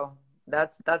to grow.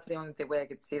 That's the only way I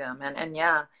could see them. And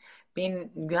yeah, you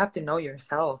have to know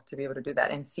yourself to be able to do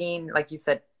that. And seeing, like you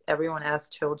said, everyone as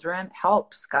children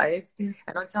helps, guys. Yeah.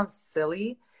 I know it sounds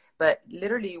silly, but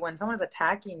literally when someone's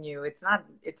attacking you, it's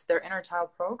their inner child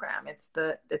program. It's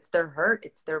their hurt,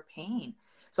 it's their pain.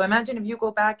 So imagine if you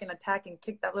go back and attack and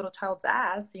kick that little child's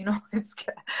ass,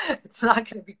 it's not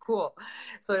going to be cool.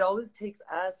 So it always takes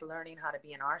us learning how to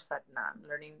be in our satnam,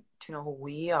 learning to know who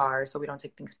we are so we don't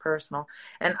take things personal,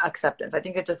 and acceptance. I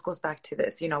think it just goes back to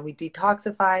this. We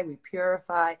detoxify, we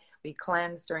purify, we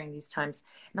cleanse during these times,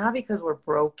 not because we're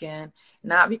broken,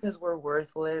 not because we're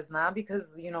worthless, not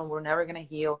because, we're never going to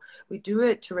heal. We do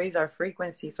it to raise our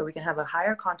frequency so we can have a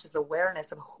higher conscious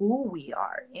awareness of who we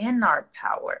are in our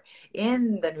power,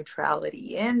 in the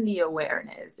neutrality, in the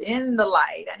awareness, in the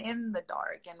light, and in the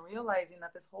dark, and realizing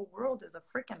that this whole world is a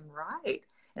freaking ride,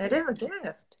 and it is a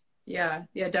gift. Yeah,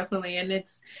 definitely. And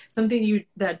it's something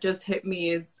that just hit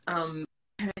me is,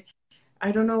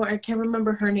 I don't know, I can't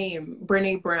remember her name,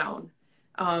 Brene Brown.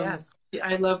 Yes.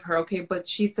 I love her. Okay. But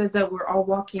she says that we're all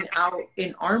walking out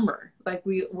in armor. Like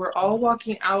we're all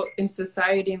walking out in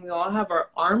society and we all have our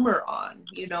armor on,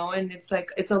 and it's like,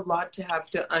 it's a lot to have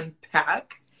to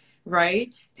unpack,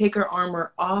 right? Take our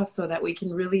armor off so that we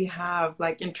can really have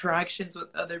like interactions with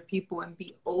other people and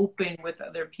be open with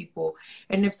other people.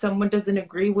 And if someone doesn't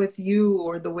agree with you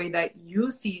or the way that you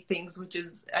see things, which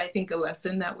is, I think, a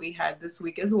lesson that we had this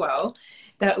week as well,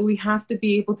 that we have to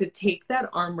be able to take that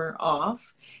armor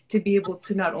off to be able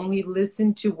to not only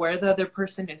listen to where the other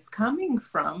person is coming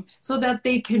from so that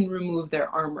they can remove their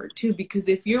armor too. Because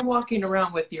if you're walking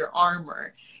around with your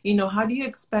armor, how do you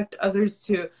expect others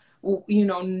to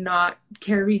not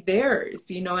carry theirs,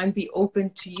 and be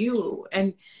open to you?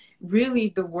 And really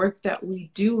the work that we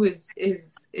do is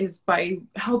by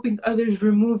helping others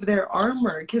remove their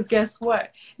armor. Because guess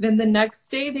what? Then the next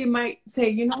day they might say,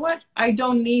 you know what? I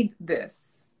don't need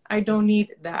this. I don't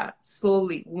need that.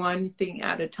 Slowly, one thing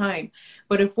at a time.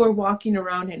 But if we're walking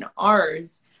around in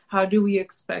ours, how do we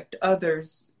expect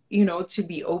others, to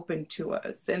be open to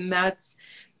us? And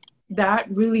that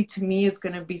really to me is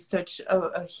going to be such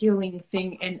a healing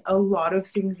thing, and a lot of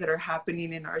things that are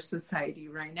happening in our society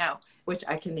right now, which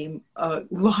I can name a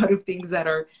lot of things that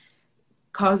are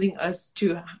causing us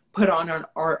to put on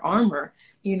our armor,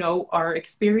 our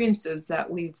experiences that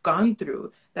we've gone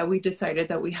through, that we decided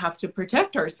that we have to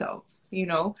protect ourselves,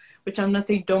 which I'm not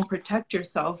saying don't protect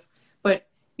yourself, but,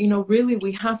 really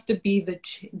we have to be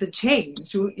the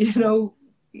change,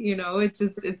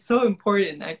 it's so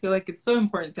important. I feel like it's so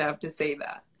important to have to say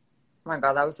that. Oh my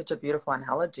God, that was such a beautiful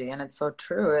analogy, and it's so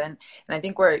true. And I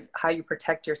think how you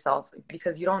protect yourself,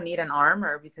 because you don't need an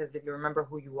armor, because if you remember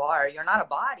who you are, you're not a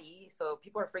body. So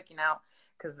people are freaking out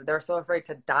because they're so afraid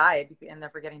to die and they're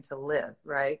forgetting to live,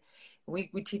 right? We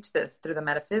teach this through the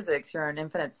metaphysics. You're an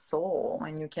infinite soul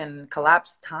and you can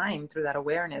collapse time through that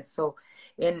awareness. So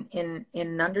in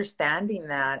understanding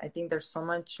that, I think there's so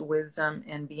much wisdom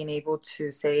in being able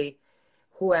to say,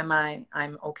 who am I?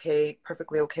 I'm okay,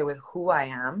 perfectly okay with who I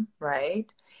am,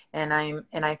 right? And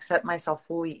I accept myself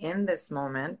fully in this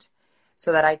moment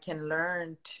so that I can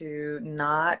learn to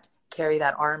not carry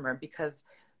that armor. Because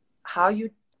how you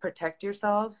protect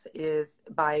yourself is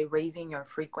by raising your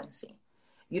frequency.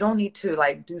 You don't need to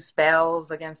like do spells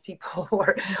against people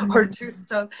or do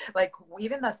stuff like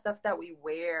even the stuff that we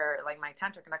wear. Like my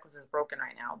tantric necklace is broken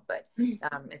right now, but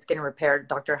it's getting repaired.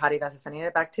 Dr. Haridas is sending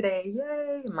it back today.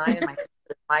 Yay! Mine and my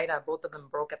Maida, both of them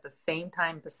broke at the same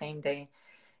time, the same day.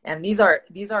 And these are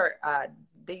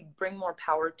they bring more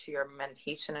power to your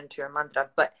meditation and to your mantra.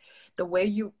 But the way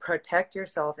you protect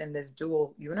yourself in this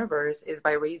dual universe is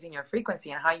by raising your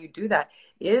frequency. And how you do that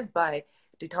is by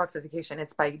detoxification.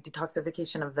 It's by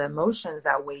detoxification of the emotions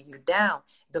that weigh you down,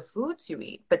 the foods you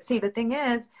eat. But see, the thing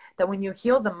is that when you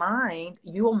heal the mind,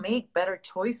 you will make better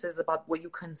choices about what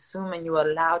you consume and you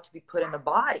allow to be put in the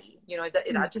body.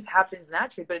 It just happens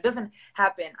naturally, but it doesn't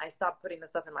happen. I stop putting the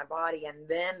stuff in my body and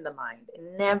then the mind. It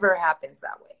never happens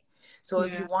that way. So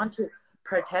if you want to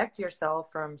protect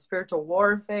yourself from spiritual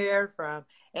warfare, from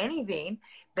anything,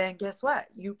 then guess what?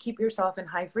 You keep yourself in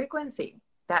high frequency.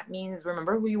 That means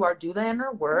remember who you are, do the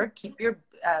inner work, keep your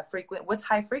what's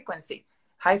high frequency?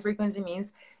 High frequency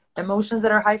means emotions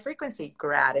that are high frequency: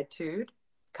 gratitude,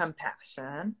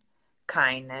 compassion,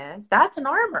 kindness. That's an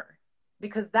armor,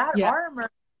 because that armor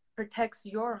protects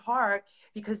your heart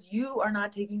because you are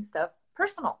not taking stuff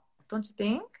personal. Don't you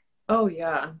think? Oh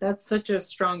yeah, that's such a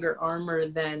stronger armor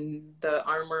than the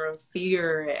armor of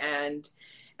fear and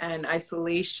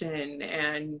isolation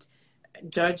and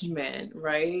judgment,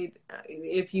 right?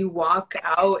 If you walk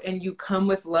out and you come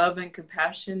with love and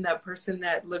compassion, that person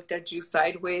that looked at you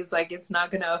sideways, like it's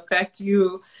not going to affect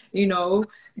you, you know,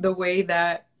 the way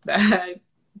that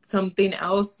something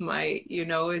else might, you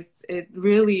know, it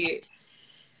really,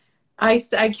 I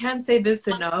can't say this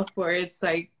enough where it's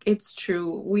like, it's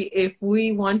true. If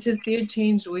we want to see a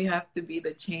change, we have to be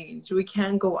the change. We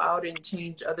can't go out and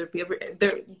change other people.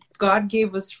 God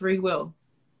gave us free will.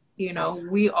 You know,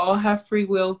 we all have free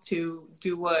will to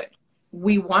do what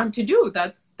we want to do.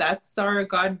 That's our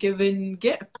God-given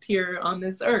gift here on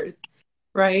this earth,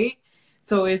 right?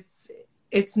 So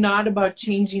it's not about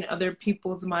changing other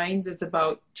people's minds. It's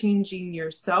about changing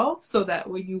yourself so that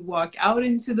when you walk out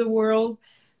into the world,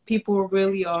 people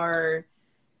really are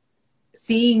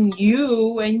seeing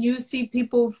you and you see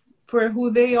people for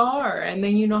who they are, and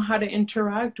then you know how to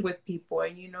interact with people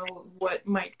and you know what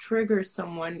might trigger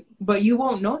someone, but you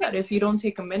won't know that if you don't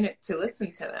take a minute to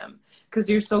listen to them because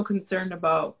you're so concerned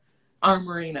about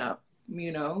armoring up,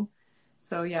 you know.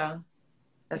 So yeah,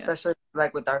 especially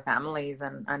like with our families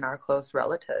and our close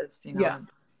relatives, you know.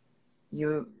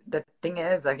 yeah, The thing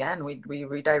is, again, we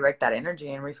redirect that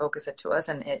energy and refocus it to us,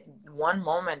 and one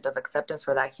moment of acceptance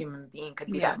for that human being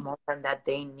could be yeah, that moment that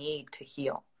they need to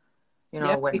heal, you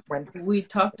know. yeah. When We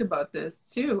talked about this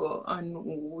too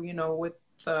on, you know, with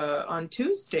on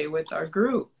Tuesday with our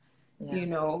group. yeah. You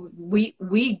know,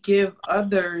 we give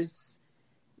others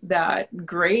that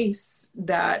grace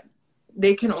that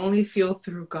they can only feel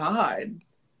through God.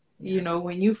 Yeah. You know,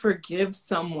 when you forgive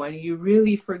someone, you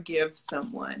really forgive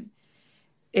someone,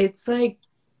 it's like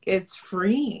it's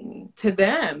freeing to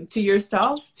them, to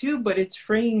yourself too, but it's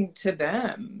freeing to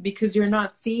them because you're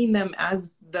not seeing them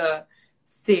as the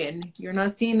sin, you're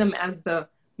not seeing them as the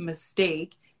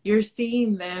mistake, you're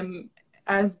seeing them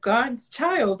as God's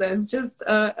child, as just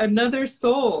another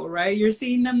soul, right? You're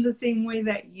seeing them the same way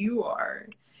that you are.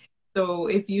 So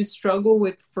if you struggle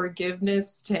with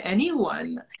forgiveness to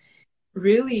anyone,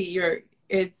 really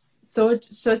it's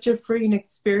such a freeing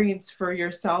experience for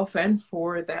yourself and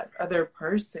for that other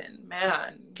person,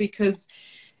 man. Because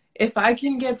if I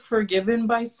can get forgiven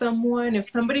by someone, if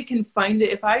somebody can find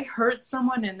it, if I hurt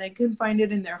someone and they can find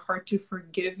it in their heart to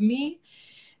forgive me,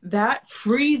 that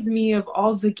frees me of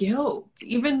all the guilt.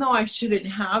 Even though I shouldn't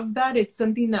have that, it's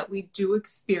something that we do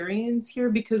experience here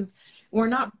because we're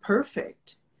not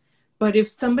perfect. But if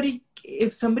somebody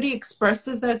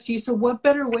expresses that to you, so what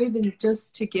better way than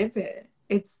just to give it?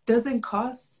 It doesn't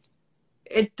cost.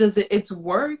 It's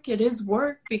work. It is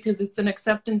work because it's an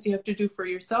acceptance you have to do for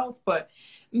yourself. But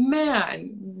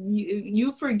man,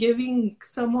 you forgiving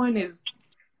someone is,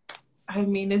 I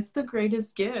mean, it's the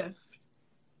greatest gift.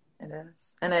 It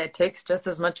is. And it takes just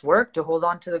as much work to hold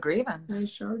on to the grievance. I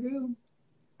sure do.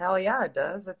 Hell yeah, it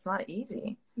does. It's not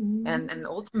easy. Mm-hmm. And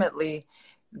ultimately,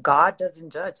 God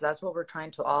doesn't judge. That's what we're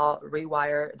trying to all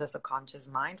rewire the subconscious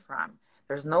mind from.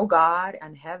 There's no God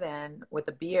in heaven with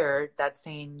a beard that's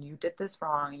saying you did this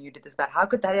wrong and you did this bad. How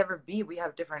could that ever be? We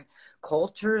have different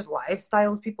cultures,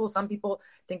 lifestyles. Some people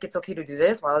think it's okay to do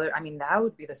this, while I mean, that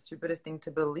would be the stupidest thing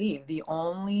to believe. The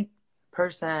only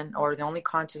person or the only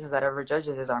consciousness that ever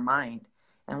judges is our mind.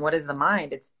 And what is the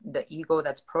mind? It's the ego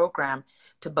that's programmed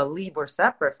to believe we're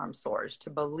separate from source, to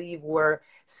believe we're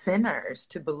sinners,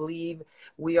 to believe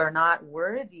we are not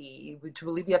worthy, to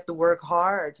believe we have to work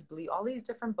hard, to believe all these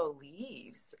different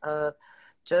beliefs of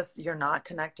just you're not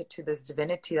connected to this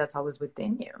divinity that's always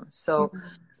within you. So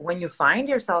when you find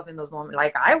yourself in those moments,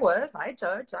 like I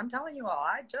judged. I'm telling you all,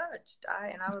 I judged.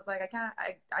 And I was like,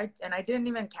 I didn't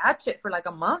even catch it for like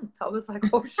a month. I was like,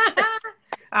 oh shit.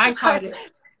 I caught it.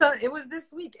 So it was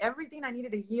this week. Everything I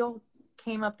needed to heal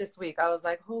came up this week. I was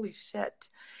like, holy shit.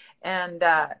 And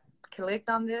clicked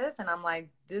on this and I'm like,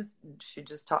 she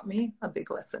just taught me a big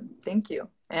lesson. Thank you.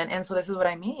 And so this is what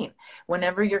I mean.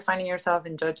 Whenever you're finding yourself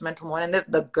in judgmental mode, and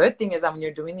the good thing is that when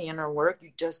you're doing the inner work,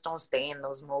 you just don't stay in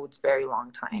those modes very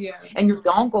long time. Yeah. And you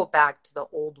don't go back to the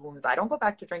old wounds. I don't go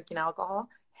back to drinking alcohol.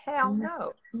 Hell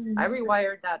no. I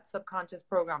rewired that subconscious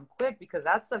program quick because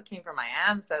that stuff came from my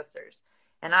ancestors.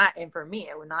 And for me,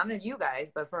 it was not you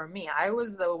guys, but for me, I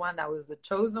was the one that was the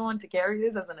chosen one to carry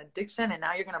this as an addiction. And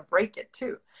now you're going to break it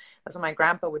too. That's what my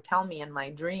grandpa would tell me in my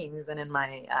dreams and in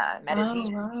my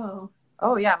meditation. Oh, wow.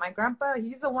 Oh yeah. My grandpa,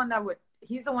 he's the one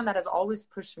that has always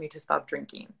pushed me to stop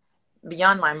drinking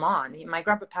beyond my mom. My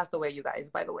grandpa passed away, you guys,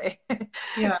 by the way.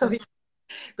 Yeah. So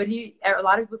But a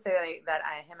lot of people say that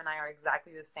him and I are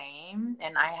exactly the same.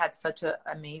 And I had such an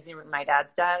amazing, my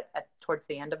dad's dad, towards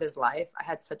the end of his life, I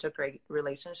had such a great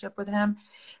relationship with him.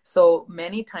 So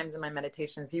many times in my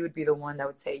meditations, he would be the one that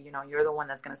would say, you know, you're the one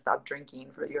that's going to stop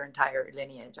drinking for your entire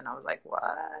lineage. And I was like,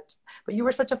 what? But you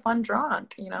were such a fun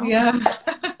drunk, you know?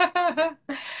 Yeah.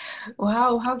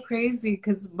 Wow, how crazy.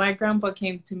 Because my grandpa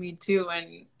came to me too,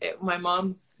 and my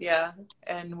mom's, yeah,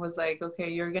 and was like, okay,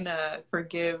 you're gonna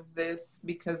forgive this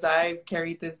because I've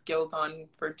carried this guilt on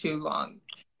for too long.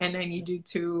 And I need you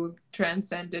to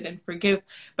transcend it and forgive.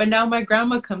 But now my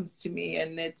grandma comes to me,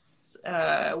 and it's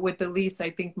with Elise, I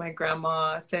think my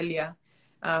grandma Celia,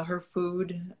 her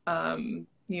food,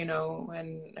 you know,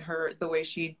 and the way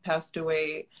she passed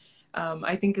away.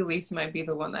 I think Elise might be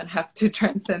the one that have to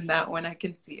transcend that when I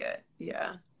can see it.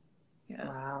 Yeah. Yeah.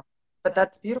 Wow. But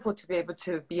that's beautiful to be able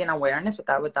to be in awareness with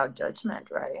that without judgment,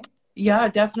 right? Yeah,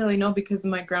 definitely no, because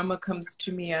my grandma comes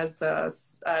to me as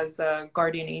a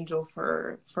guardian angel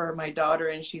for my daughter,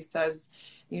 and she says,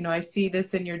 you know, I see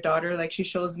this in your daughter. Like she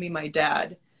shows me my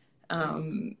dad,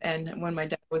 and when my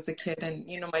dad was a kid, and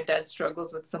you know, my dad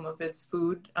struggles with some of his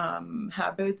food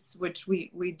habits, which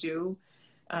we do.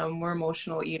 We're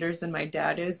emotional eaters, and my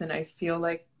dad is, and I feel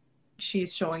like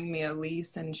she's showing me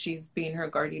Elise, and she's being her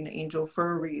guardian angel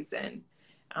for a reason.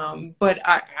 But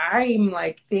I'm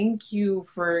like, thank you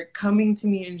for coming to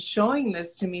me and showing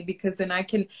this to me, because then I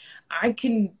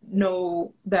can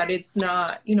know that it's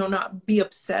not, you know, not be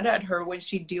upset at her when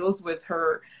she deals with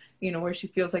her, you know, where she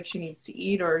feels like she needs to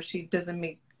eat or she doesn't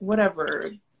make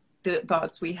whatever the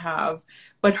thoughts we have,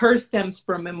 but her stems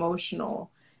from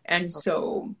emotional. And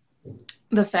so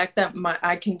the fact that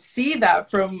I can see that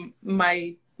from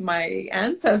my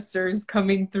ancestors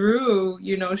coming through,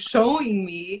 you know, showing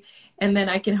me, and then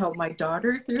I can help my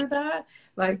daughter through that.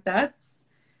 Like that's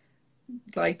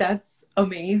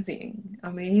amazing.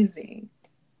 Amazing.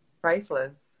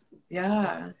 Priceless.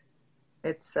 Yeah.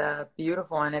 It's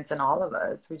beautiful, and it's in all of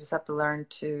us. We just have to learn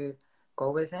to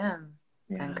go within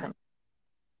and Yeah. connect.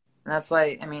 And that's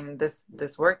why, I mean, this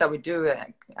work that we do,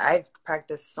 I've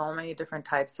practiced so many different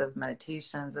types of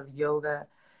meditations, of yoga.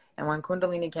 And when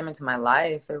Kundalini came into my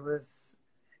life, it was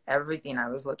everything I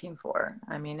was looking for.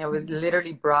 I mean, it was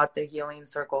literally brought the healing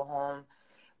circle home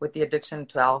with the addiction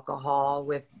to alcohol,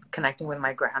 with connecting with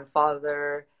my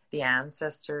grandfather, the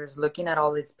ancestors, looking at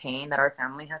all this pain that our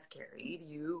family has carried.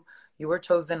 You were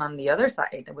chosen on the other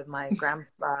side with my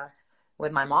grandpa,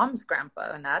 with my mom's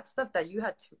grandpa, and that stuff that you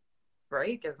had to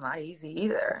break is not easy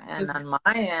either. And It's, on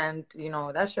my end, you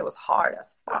know, that shit was hard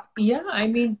as fuck. yeah, I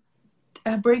mean,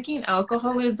 breaking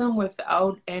alcoholism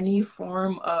without any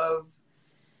form of,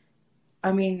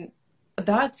 I mean,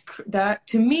 that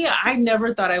to me, I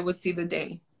never thought I would see the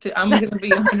day. I'm gonna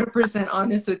be 100%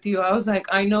 honest with you. I was like,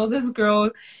 I know this girl,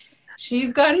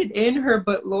 she's got it in her,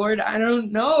 but Lord, I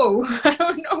don't know. I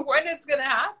don't know when it's gonna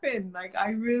happen. Like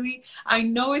I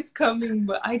know it's coming,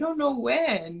 but I don't know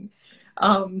when.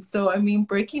 So I mean,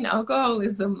 breaking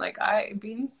alcoholism, like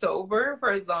being sober for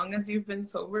as long as you've been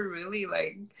sober, really,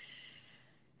 like,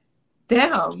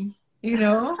 damn, you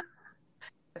know?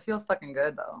 It feels fucking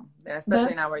good though, especially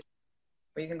That's now where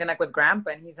you can connect with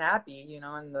grandpa and he's happy, you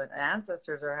know, and the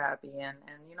ancestors are happy, and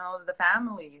you know, the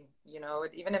family, you know,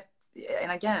 even if,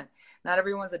 and again, not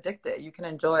everyone's addicted. You can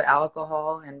enjoy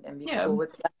alcohol and be yeah. cool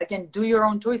with that. Again, do your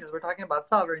own choices. We're talking about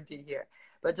sovereignty here.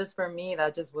 But just for me,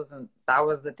 that just wasn't, that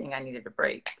was the thing I needed to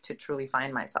break to truly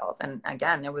find myself. And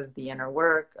again, it was the inner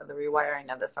work, the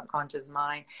rewiring of the subconscious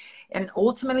mind. And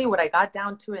ultimately, what I got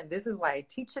down to, and this is why I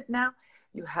teach it now,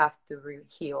 you have to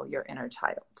heal your inner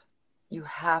child. You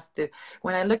have to.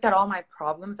 When I looked at all my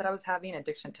problems that I was having,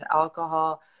 addiction to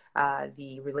alcohol,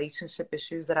 the relationship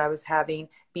issues that I was having,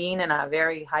 being in a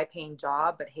very high paying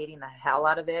job, but hating the hell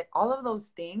out of it, all of those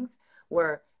things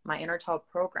were my inner child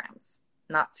programs.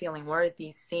 Not feeling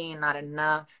worthy, seen, not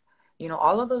enough. You know,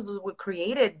 all of those what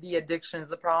created the addictions,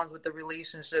 the problems with the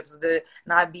relationships, the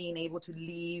not being able to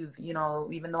leave, you know,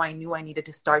 even though I knew I needed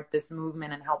to start this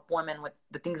movement and help women with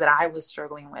the things that I was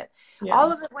struggling with. Yeah.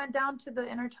 All of it went down to the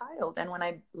inner child. And when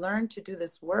I learned to do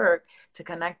this work, to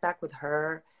connect back with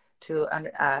her, to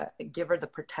give her the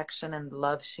protection and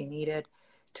love she needed,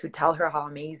 to tell her how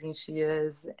amazing she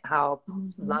is, how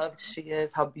Mm-hmm. loved she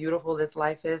is, how beautiful this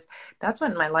life is. That's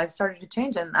when my life started to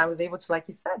change. And I was able to, like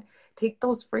you said, take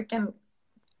those freaking,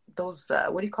 those,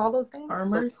 what do you call those things? Those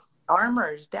Armors.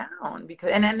 armors down.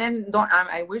 Because, and then don't,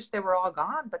 I wish they were all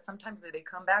gone, but sometimes they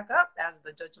come back up as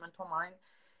the judgmental mind.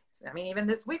 I mean, even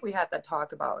this week we had that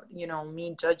talk about, you know,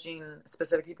 me judging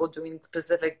specific people doing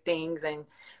specific things. And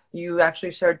you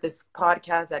actually shared this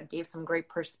podcast that gave some great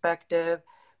perspective.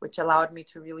 which allowed me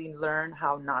to really learn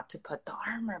how not to put the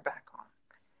armor back on.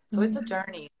 So it's a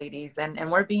journey, ladies,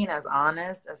 and we're being as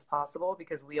honest as possible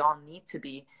because we all need to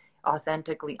be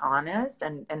authentically honest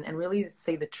and really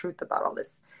say the truth about all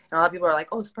this. And a lot of people are like,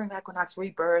 oh, spring equinox,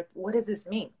 rebirth. What does this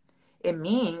mean? It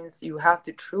means you have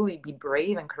to truly be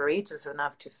brave and courageous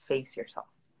enough to face yourself.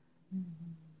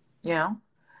 You know,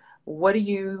 what do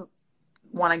you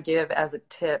want to give as a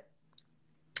tip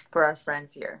for our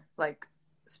friends here? Like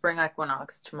spring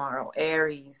equinox tomorrow,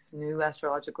 Aries, new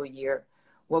astrological year.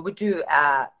 What would you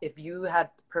add if you had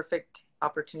the perfect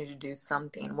opportunity to do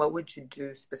something? What would you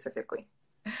do specifically?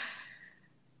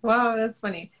 Wow, that's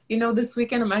funny. You know, this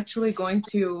weekend I'm actually going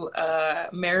to a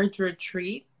marriage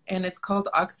retreat and it's called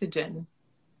Oxygen.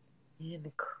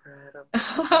 Incredible.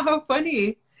 How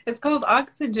funny. It's called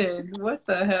Oxygen. What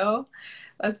the hell?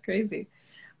 That's crazy.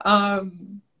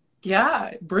 Um,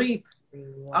 yeah, breathe.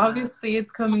 Wow. Obviously,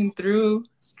 it's coming through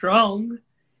strong.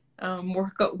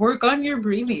 Work on your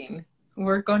breathing.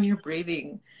 Work on your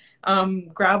breathing. Go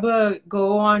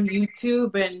on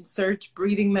YouTube and search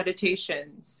breathing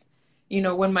meditations. You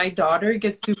know, when my daughter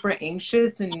gets super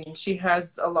anxious and she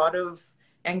has a lot of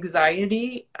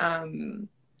anxiety,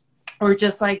 or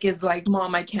just like is like,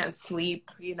 Mom, I can't sleep.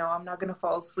 You know, I'm not gonna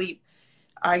fall asleep.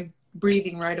 I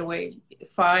breathing right away.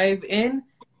 5 in,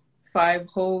 5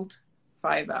 hold,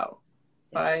 5 out.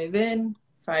 5 in,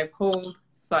 5 hold,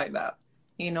 5 out.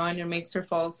 You know, and it makes her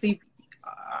fall asleep.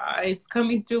 It's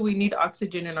coming through. We need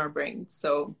oxygen in our brains.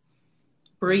 So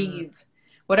breathe.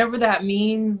 Whatever that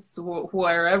means,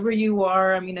 wherever you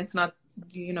are. I mean, it's not,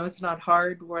 you know, it's not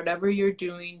hard. Whatever you're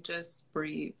doing, just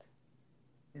breathe.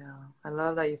 Yeah, I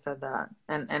love that you said that.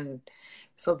 And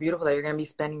so beautiful that you're going to be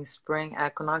spending spring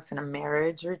equinox in a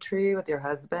marriage retreat with your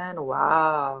husband.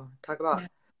 Wow. Talk about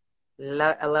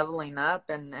leveling up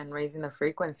and raising the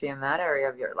frequency in that area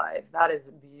of your life. That is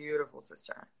beautiful,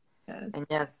 sister. Yes. And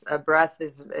yes, a breath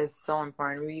is so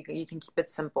important. You can keep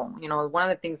it simple. You know, one of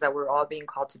the things that we're all being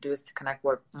called to do is to connect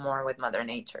more with Mother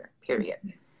Nature, period.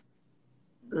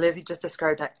 Lizzie just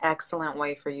described an excellent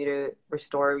way for you to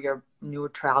restore your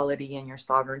neutrality and your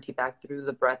sovereignty back through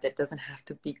the breath. It doesn't have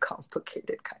to be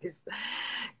complicated, guys.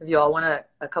 If you all want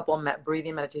a couple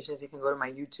breathing meditations, you can go to my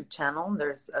YouTube channel.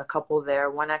 There's a couple there.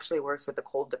 One actually works with the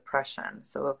cold depression.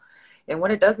 So, and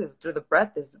what it does is through the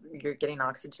breath is you're getting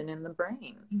oxygen in the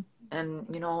brain. And,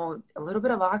 you know, a little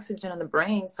bit of oxygen in the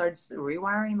brain starts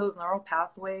rewiring those neural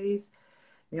pathways,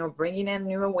 you know, bringing in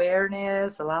new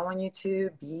awareness, allowing you to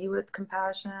be with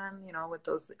compassion, you know, with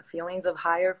those feelings of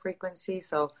higher frequency.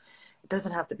 So it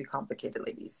doesn't have to be complicated,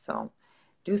 ladies. So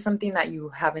do something that you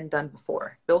haven't done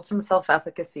before. Build some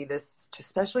self-efficacy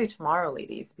especially tomorrow,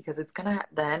 ladies, because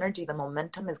the energy, the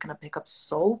momentum is gonna pick up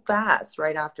so fast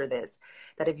right after this,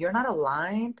 that if you're not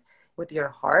aligned with your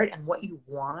heart and what you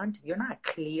want, if you're not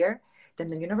clear, then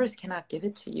the universe cannot give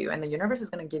it to you. And the universe is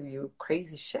gonna give you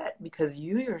crazy shit because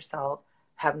you yourself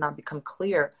have not become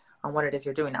clear on what it is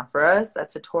you're doing. Now, for us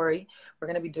at Satori, we're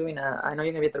going to be doing I know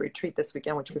you're going to be at the retreat this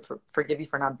weekend, which we forgive you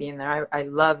for not being there. I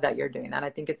love that you're doing that. I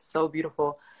think it's so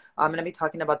beautiful. I'm going to be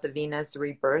talking about the Venus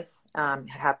rebirth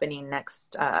happening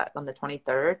next on the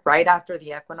 23rd, right after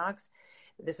the equinox.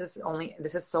 This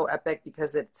is so epic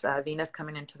because it's Venus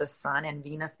coming into the sun, and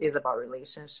Venus is about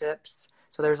relationships.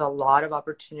 So there's a lot of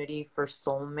opportunity for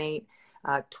soulmate,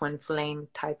 twin flame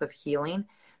type of healing.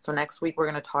 So next week, we're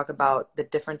going to talk about the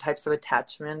different types of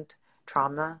attachment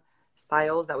trauma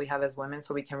styles that we have as women,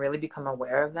 so we can really become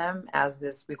aware of them as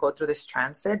we go through this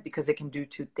transit, because it can do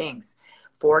two things: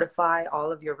 fortify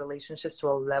all of your relationships to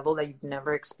a level that you've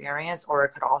never experienced, or it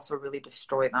could also really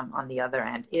destroy them on the other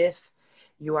end if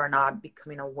you are not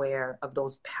becoming aware of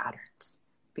those patterns.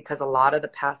 Because a lot of the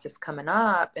past is coming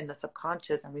up in the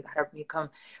subconscious, and we got to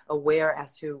become aware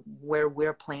as to where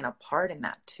we're playing a part in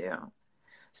that too.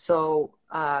 So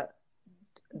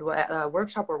the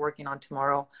workshop we're working on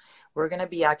tomorrow, we're going to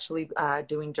be actually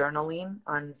doing journaling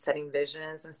on setting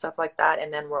visions and stuff like that.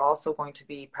 And then we're also going to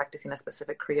be practicing a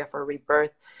specific Kriya for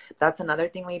rebirth. That's another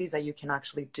thing, ladies, that you can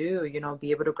actually do, you know,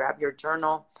 be able to grab your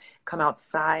journal, come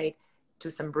outside, do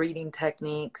some breathing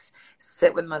techniques,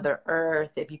 sit with Mother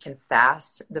Earth. If you can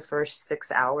fast the first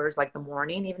 6 hours, like the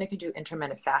morning, even if you do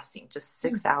intermittent fasting, just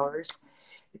 6 hours,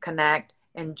 connect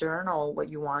and journal what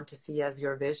you want to see as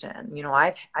your vision. You know,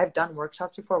 I've done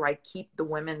workshops before where I keep the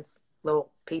women's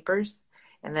little papers,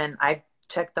 and then I've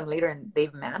checked them later and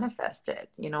they've manifested,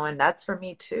 you know, and that's for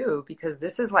me too, because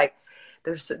this is like,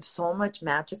 there's so much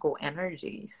magical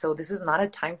energy. So this is not a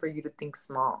time for you to think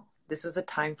small. This is a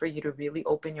time for you to really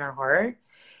open your heart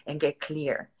and get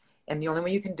clear. And the only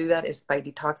way you can do that is by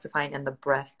detoxifying, and the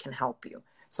breath can help you.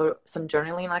 So some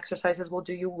journaling exercises will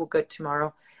do you good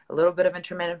tomorrow. A little bit of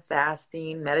intermittent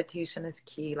fasting, meditation is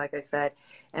key, like I said,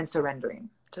 and surrendering.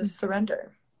 Just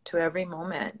surrender to every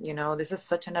moment. You know, this is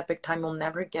such an epic time. We'll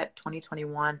never get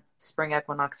 2021 spring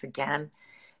equinox again.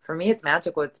 For me, it's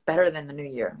magical. It's better than the new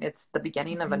year. It's the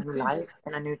beginning of a new life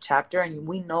and a new chapter. And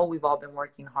we know we've all been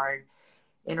working hard,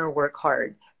 inner work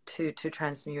hard to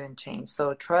transmute and change.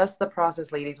 So trust the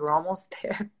process, ladies. We're almost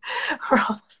there. We're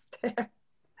almost there.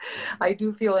 I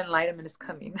do feel enlightenment is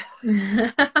coming.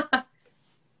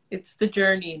 It's the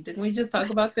journey. Didn't we just talk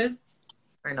about this?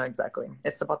 I know, exactly.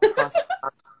 It's about the process.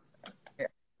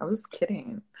 I was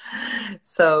kidding.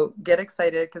 So get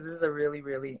excited because this is a really,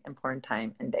 really important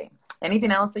time and day.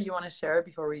 Anything else that you want to share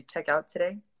before we check out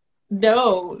today?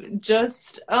 No,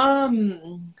 just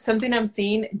something I'm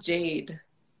seeing, jade.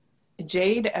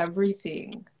 Jade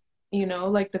everything. You know,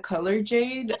 like the color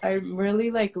jade. I'm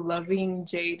really like loving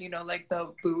jade, you know, like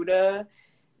the Buddha,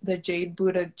 the jade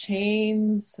Buddha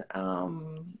chains.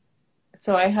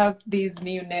 So I have these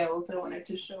new nails I wanted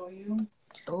to show you.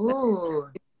 Ooh.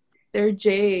 They're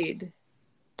jade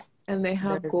and they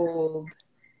have gold.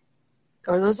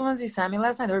 Are those the ones you sent me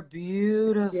last night? They're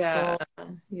beautiful.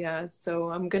 Yeah.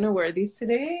 So I'm gonna wear these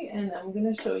today and I'm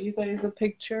gonna show you guys a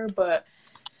picture, but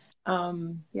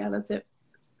yeah, that's it.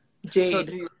 Jade.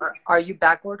 So are you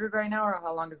back ordered right now, or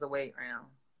how long is the wait right now?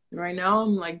 Right now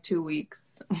I'm like 2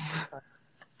 weeks.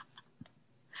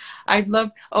 I'd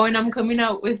love, and I'm coming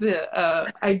out with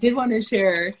I did want to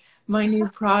share my new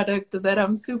product that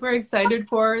I'm super excited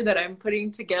for, that I'm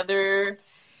putting together.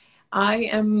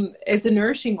 It's a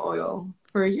nourishing oil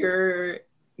for your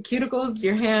cuticles,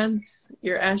 your hands,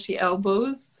 your ashy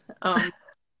elbows.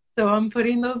 So I'm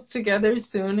putting those together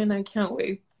soon and I can't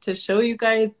wait to show you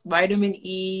guys. Vitamin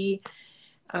E,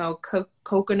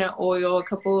 coconut oil, a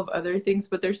couple of other things,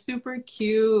 but they're super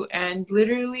cute. And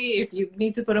literally, if you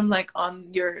need to put them like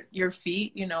on your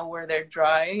feet, you know, where they're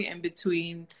dry in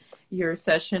between your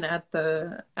session at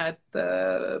the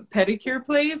pedicure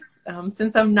place.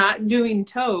 Since I'm not doing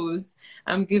toes,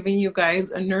 I'm giving you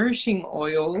guys a nourishing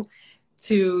oil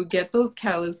to get those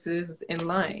calluses in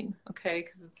line, okay?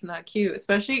 Because it's not cute,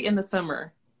 especially in the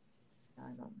summer. I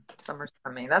know. Summer's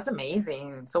coming. That's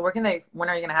amazing. So when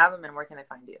are you gonna have them, and where can they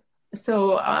find you?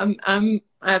 So I'm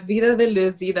at Vida de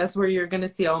Lizzy. That's where you're gonna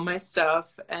see all my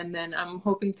stuff, and then I'm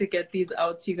hoping to get these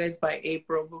out to you guys by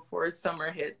April before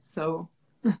summer hits. So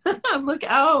look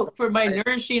out for my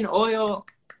nourishing oil.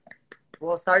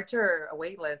 We'll start your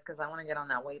wait list because I want to get on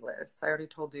that wait list. I already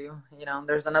told you, you know,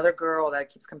 there's another girl that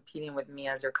keeps competing with me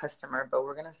as your customer, but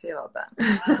we're gonna see about that.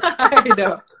 I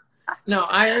know. No,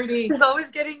 I already. She's always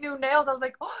getting new nails. I was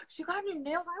like, oh, she got new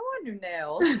nails. I want new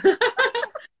nails.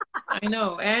 I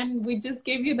know. And we just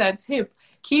gave you that tip.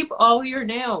 Keep all your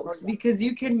nails because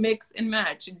you can mix and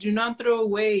match. Do not throw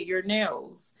away your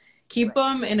nails. Keep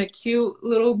them in a cute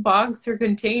little box or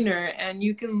container, and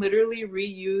you can literally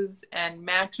reuse and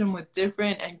match them with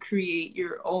different and create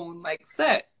your own like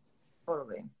set.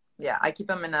 Totally. Yeah, I keep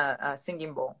them in a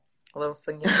singing bowl, a little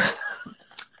singing bowl.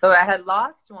 So I had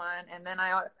lost one, and then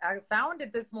I found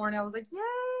it this morning. I was like,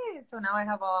 yay! So now I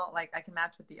have all, like, I can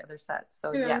match with the other sets.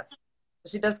 So yes,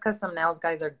 she does custom nails,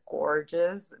 guys. They're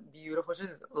gorgeous, beautiful. She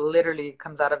just literally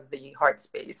comes out of the heart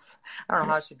space. I don't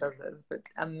know how she does this, but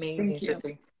amazing.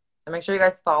 So make sure you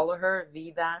guys follow her,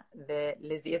 Vida de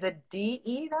Lizzy. Is it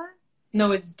D-E then?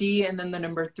 No, it's D and then the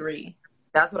number 3.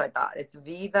 That's what I thought. It's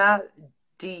Vida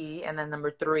D and then number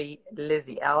 3,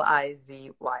 Lizzy,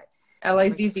 L-I-Z-Y.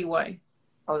 L-I-Z-Z-Y.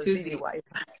 Oh, Z-Z-Y.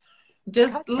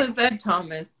 Just Lizette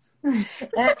Thomas.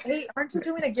 Hey, aren't you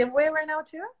doing a giveaway right now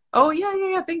too? Oh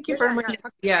yeah. Thank you very much.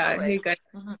 Yeah, hey guys.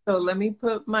 So let me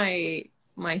put my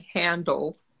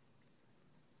handle.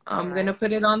 I'm gonna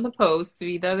put it on the post,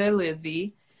 Vida de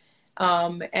Lizzy.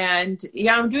 And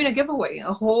yeah, I'm doing a giveaway,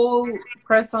 a whole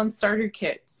press-on starter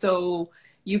kit. So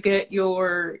you get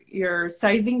your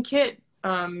sizing kit.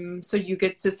 So you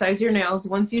get to size your nails.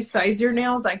 Once you size your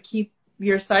nails, I keep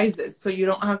your sizes, so you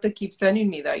don't have to keep sending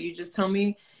me that. You just tell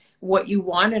me what you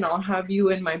want and I'll have you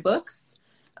in my books.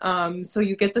 So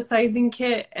you get the sizing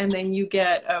kit, and then you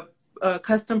get a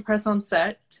custom press-on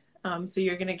set. So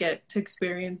you're gonna get to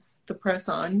experience the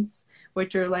press-ons,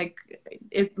 which are like,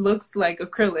 it looks like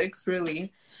acrylics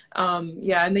really.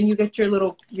 And then you get your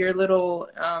little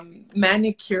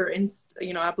manicure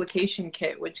application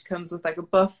kit, which comes with like a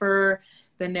buffer,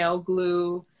 the nail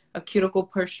glue, a cuticle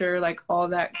pusher, like all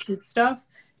that cute stuff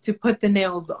to put the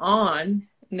nails on,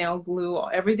 nail glue,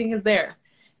 everything is there.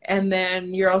 And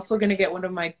then you're also going to get one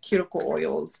of my cuticle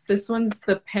oils. This one's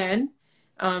the pen.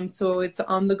 So it's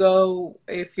on the go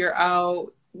if you're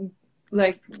out,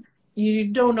 like You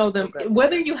don't know them. Okay.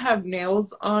 Whether you have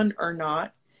nails on or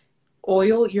not,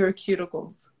 oil your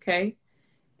cuticles, okay?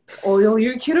 Oil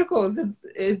your cuticles.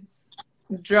 It's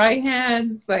dry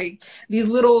hands, like these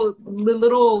little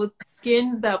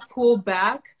skins that pull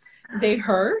back, they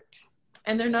hurt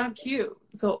and they're not cute.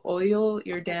 So oil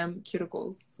your damn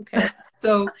cuticles, okay?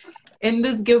 So in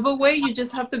this giveaway, you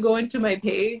just have to go into my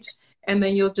page and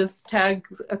then you'll just tag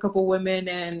a couple women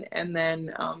and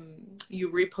then you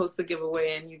repost the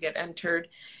giveaway and you get entered.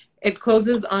 It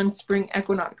closes on spring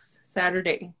equinox,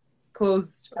 Saturday.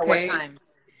 Closed. Okay. At what time?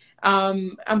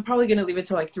 I'm probably gonna leave it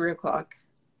till like 3:00.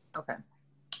 Okay.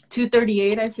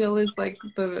 2:38 I feel is like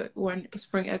the when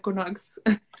spring equinox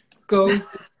goes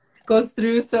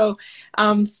through. So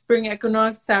spring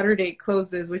equinox Saturday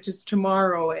closes, which is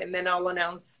tomorrow, and then I'll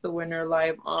announce the winner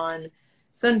live on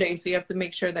Sunday. So you have to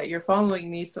make sure that you're following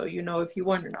me so you know if you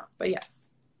won or not. But yes.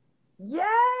 Yay!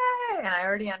 And I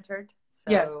already entered.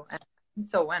 So Yes. and I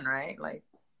still win, right? Like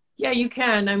yeah, you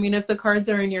can. I mean, if the cards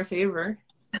are in your favor.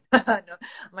 no, I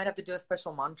might have to do a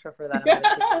special mantra for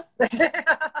that.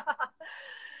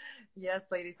 Yes,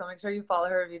 ladies. So make sure you follow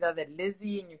her, Vida de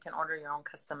Lizzie, and you can order your own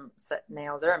custom set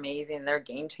nails. They're amazing. They're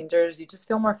game changers. You just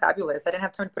feel more fabulous. I didn't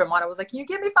have time to put them on. I was like, can you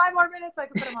give me 5 more minutes so I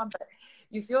can put them on? But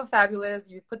you feel fabulous.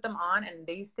 You put them on, and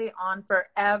they stay on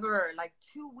forever, like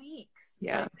 2 weeks.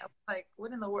 Yeah. Like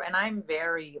what in the world? And I'm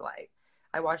very like,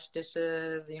 I wash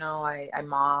dishes. You know, I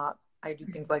mop. I do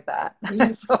things like that.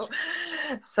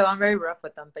 So I'm very rough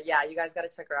with them. But yeah, you guys got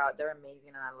to check her out. They're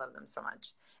amazing and I love them so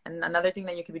much. And another thing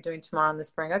that you could be doing tomorrow on the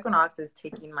spring equinox is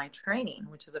taking my training,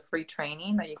 which is a free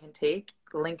training that you can take.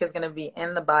 The link is going to be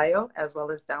in the bio as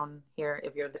well as down here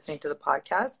if you're listening to the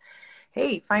podcast.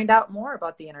 Hey, find out more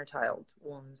about the inner child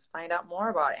wounds. Find out more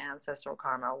about ancestral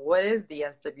karma. What is the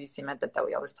SWC method that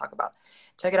we always talk about?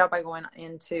 Check it out by going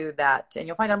into that. And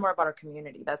you'll find out more about our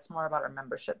community. That's more about our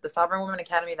membership. The Sovereign Woman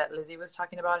Academy that Lizzie was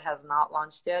talking about has not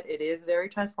launched yet. It is very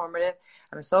transformative.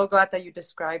 I'm so glad that you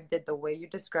described it the way you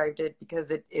described it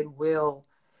because it will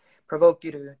provoke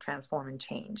you to transform and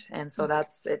change. And so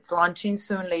it's launching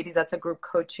soon, ladies. That's a group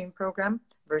coaching program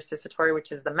versus Satori,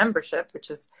 which is the membership, which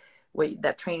is what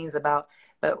that training is about.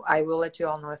 But I will let you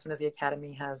all know as soon as the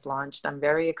academy has launched. I'm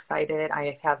very excited.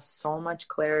 I have so much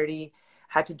clarity.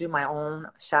 Had to do my own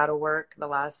shadow work the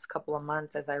last couple of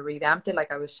months as I revamped it, like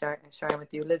I was sharing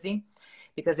with you, Lizzie.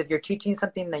 Because if you're teaching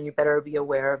something, then you better be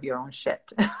aware of your own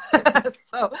shit.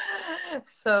 So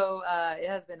it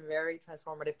has been very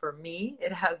transformative for me.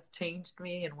 It has changed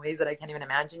me in ways that I can't even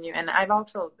imagine you. And I've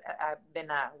been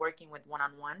working with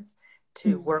one-on-ones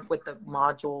to work with the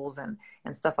modules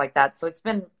and stuff like that. So it's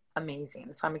been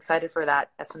amazing. So I'm excited for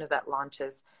that as soon as that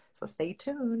launches. So stay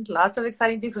tuned. Lots of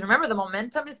exciting things. Remember, the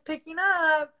momentum is picking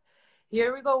up.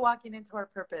 Here we go, walking into our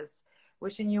purpose.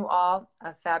 Wishing you all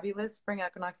a fabulous spring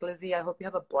equinox. Lizzie, I hope you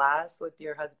have a blast with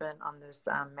your husband on this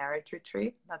marriage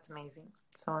retreat. That's amazing.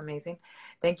 So amazing.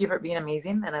 Thank you for being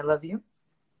amazing, and I love you.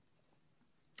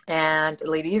 And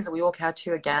ladies, we will catch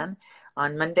you again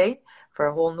on Monday for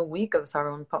a whole new week of the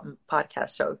Sovereign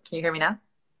Podcast Show. Can you hear me now?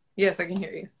 Yes, I can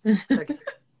hear you. Okay.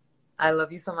 I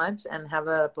love you so much, and have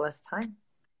a blessed time.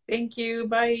 Thank you.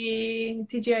 Bye.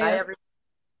 TGI. Bye, everyone.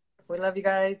 We love you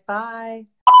guys. Bye.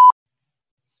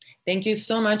 Thank you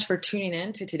so much for tuning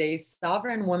in to today's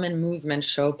Sovereign Woman Movement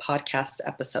Show podcast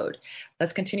episode.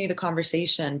 Let's continue the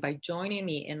conversation by joining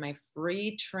me in my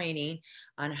free training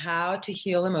on how to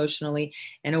heal emotionally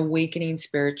and awakening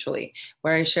spiritually,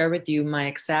 where I share with you my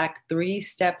exact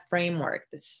 3-step framework,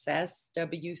 the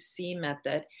SWC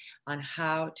method, on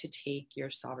how to take your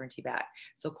sovereignty back.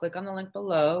 So click on the link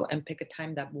below and pick a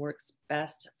time that works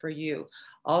best for you.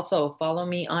 Also, follow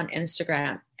me on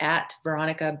Instagram at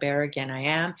Veronica Barragan I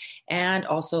am, and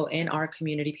also in our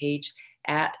community page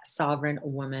at Sovereign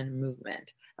Woman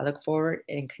Movement. I look forward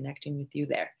in connecting with you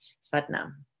there.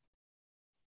 Satnam.